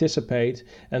longer participate,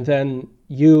 and then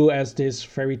you, as this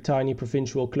very tiny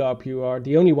provincial club, you are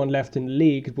the only one left in the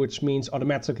league, which means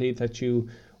automatically that you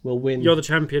will win. You're the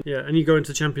champion, yeah, and you go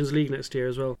into the Champions League next year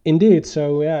as well. Indeed,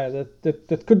 so yeah,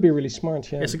 that could be really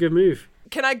smart, yeah. It's a good move.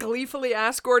 Can I gleefully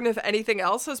ask Gordon if anything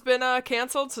else has been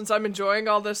cancelled, since I'm enjoying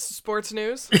all this sports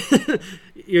news?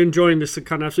 You're enjoying this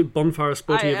kind of absolute bonfire of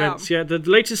sporting events. Yeah, the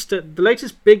latest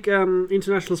big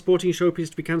international sporting showpiece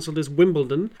to be cancelled is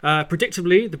Wimbledon.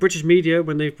 Predictably, the British media,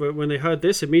 when they heard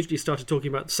this, immediately started talking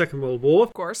about the Second World War.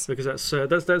 Of course, because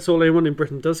that's all anyone in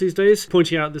Britain does these days.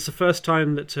 Pointing out this is the first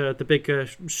time that the big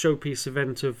showpiece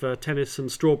event of tennis and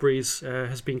strawberries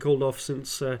has been called off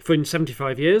since for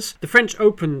 75 years. The French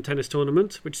Open tennis tournament,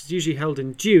 which is usually held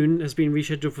in June, has been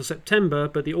rescheduled for September,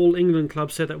 but the All England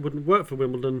club said that wouldn't work for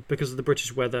Wimbledon because of the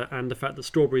British weather and the fact that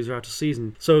strawberries are out of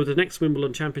season. So the next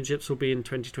Wimbledon Championships will be in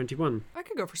 2021. I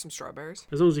could go for some strawberries.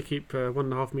 As long as you keep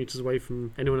 1.5 metres away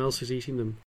from anyone else who's eating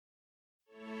them.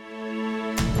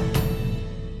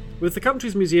 With the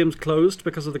country's museums closed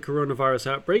because of the coronavirus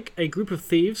outbreak, a group of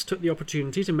thieves took the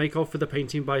opportunity to make off with a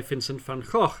painting by Vincent van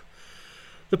Gogh.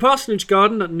 The parsonage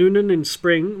garden at Nuenen in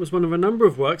Spring was one of a number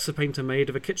of works the painter made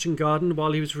of a kitchen garden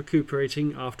while he was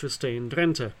recuperating after a stay in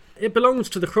Drenthe. It belongs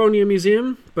to the Groningen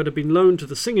Museum, but had been loaned to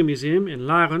the Singer Museum in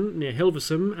Laren, near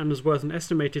Hilversum, and was worth an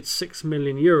estimated €6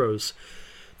 million.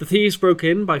 The thieves broke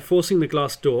in by forcing the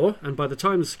glass door, and by the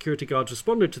time the security guards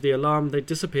responded to the alarm, they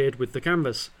disappeared with the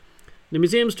canvas. The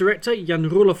museum's director, Jan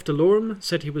Roelof de Lorme,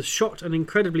 said he was shocked and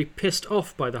incredibly pissed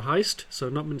off by the heist, so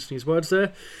not mincing his words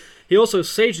there. He also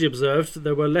sagely observed that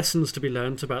there were lessons to be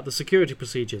learnt about the security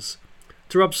procedures.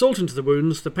 To rub salt into the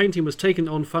wounds, the painting was taken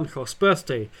on Van Gogh's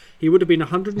birthday. He would have been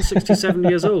 167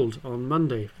 years old on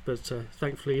Monday, but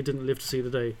thankfully he didn't live to see the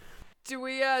day. Do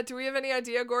we have any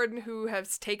idea, Gordon, who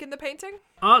has taken the painting?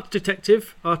 Art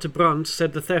detective Arte Brandt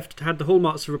said the theft had the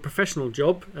hallmarks of a professional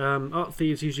job. Art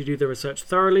thieves usually do their research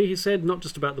thoroughly, he said, not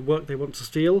just about the work they want to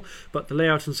steal, but the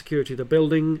layout and security of the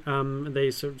building.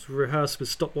 They sort of rehearse with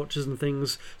stopwatches and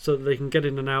things so that they can get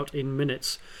in and out in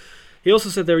minutes. He also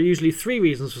said there are usually 3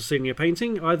 reasons for stealing a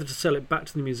painting, either to sell it back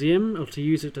to the museum, or to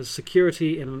use it as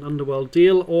security in an underworld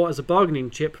deal, or as a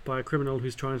bargaining chip by a criminal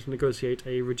who's trying to negotiate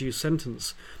a reduced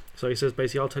sentence. So he says,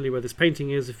 basically, I'll tell you where this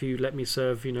painting is if you let me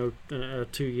serve,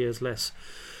 2 years less.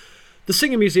 The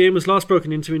Singer Museum was last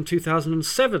broken into in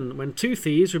 2007, when 2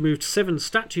 thieves removed 7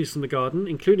 statues from the garden,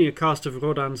 including a cast of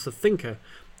Rodin's The Thinker.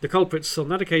 The culprits on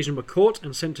that occasion were caught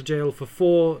and sent to jail for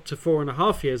 4 to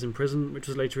 4.5 years in prison, which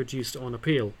was later reduced on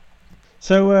appeal.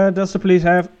 So does the police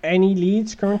have any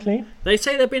leads currently? They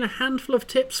say there have been a handful of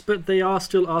tips, but they are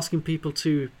still asking people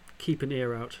to keep an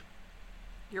ear out.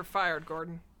 You're fired,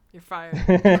 Gordon. You're fired.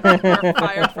 You're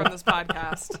fired from this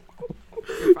podcast.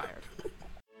 You're fired.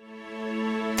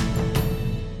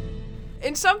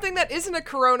 In something that isn't a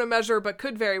corona measure but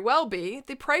could very well be,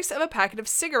 the price of a packet of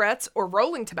cigarettes or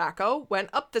rolling tobacco went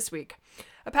up this week.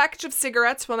 A package of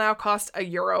cigarettes will now cost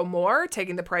 €1 more,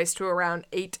 taking the price to around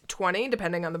 $8.20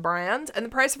 depending on the brand, and the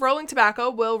price of rolling tobacco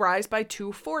will rise by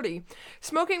 €2.40.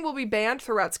 Smoking will be banned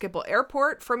throughout Schiphol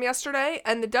Airport from yesterday,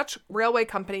 and the Dutch railway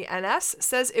company NS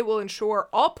says it will ensure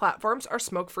all platforms are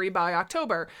smoke-free by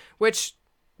October, which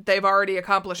they've already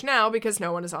accomplished now because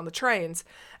no one is on the trains.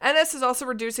 NS is also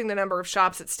reducing the number of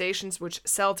shops at stations which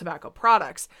sell tobacco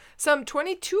products. Some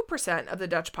 22% of the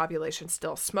Dutch population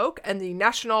still smoke, and the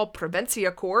National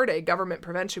Preventieakkoord, a government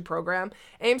prevention program,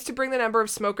 aims to bring the number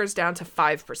of smokers down to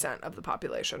 5% of the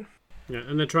population. Yeah,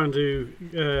 and they're trying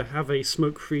to have a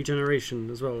smoke-free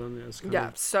generation as well.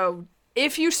 So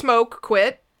if you smoke,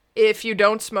 quit. If you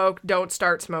don't smoke, don't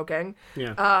start smoking.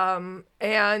 Yeah.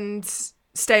 And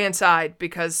stay inside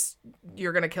because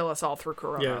you're going to kill us all through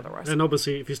corona otherwise. And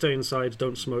obviously, if you stay inside,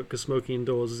 don't smoke because smoking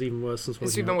indoors is even worse than smoking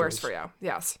It's even outdoors. worse for you,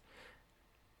 yes.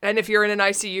 And if you're in an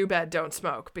ICU bed, don't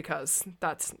smoke because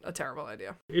that's a terrible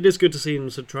idea. It is good to see them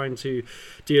sort of trying to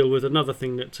deal with another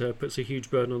thing that puts a huge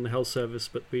burden on the health service,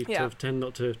 but we sort of tend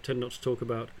not to talk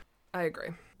about. I agree.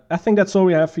 I think that's all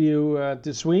we have for you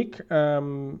this week.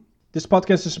 This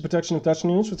podcast is a production of Dutch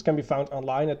News, which can be found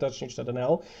online at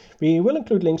dutchnews.nl. We will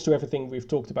include links to everything we've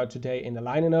talked about today in the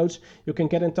liner notes. You can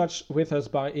get in touch with us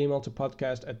by email to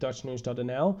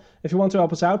podcast@dutchnews.nl. If you want to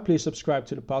help us out, please subscribe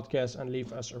to the podcast and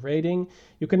leave us a rating.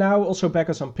 You can now also back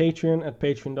us on Patreon at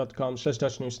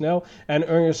patreon.com/dutchnewsnl and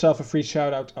earn yourself a free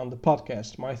shout out on the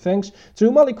podcast. My thanks to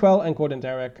Molly Quell and Gordon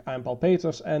Derrick. I'm Paul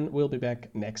Peters and we'll be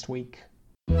back next week.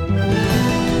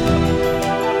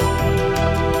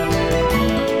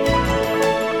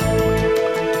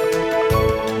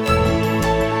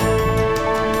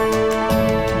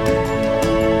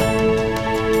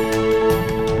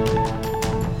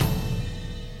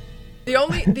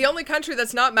 The only country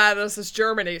that's not mad at us is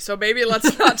Germany, so maybe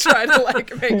let's not try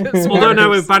to make this worse. Although now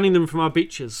we're banning them from our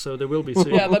beaches, so there will be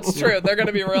soon. Yeah, that's true. They're going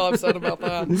to be real upset about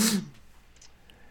that.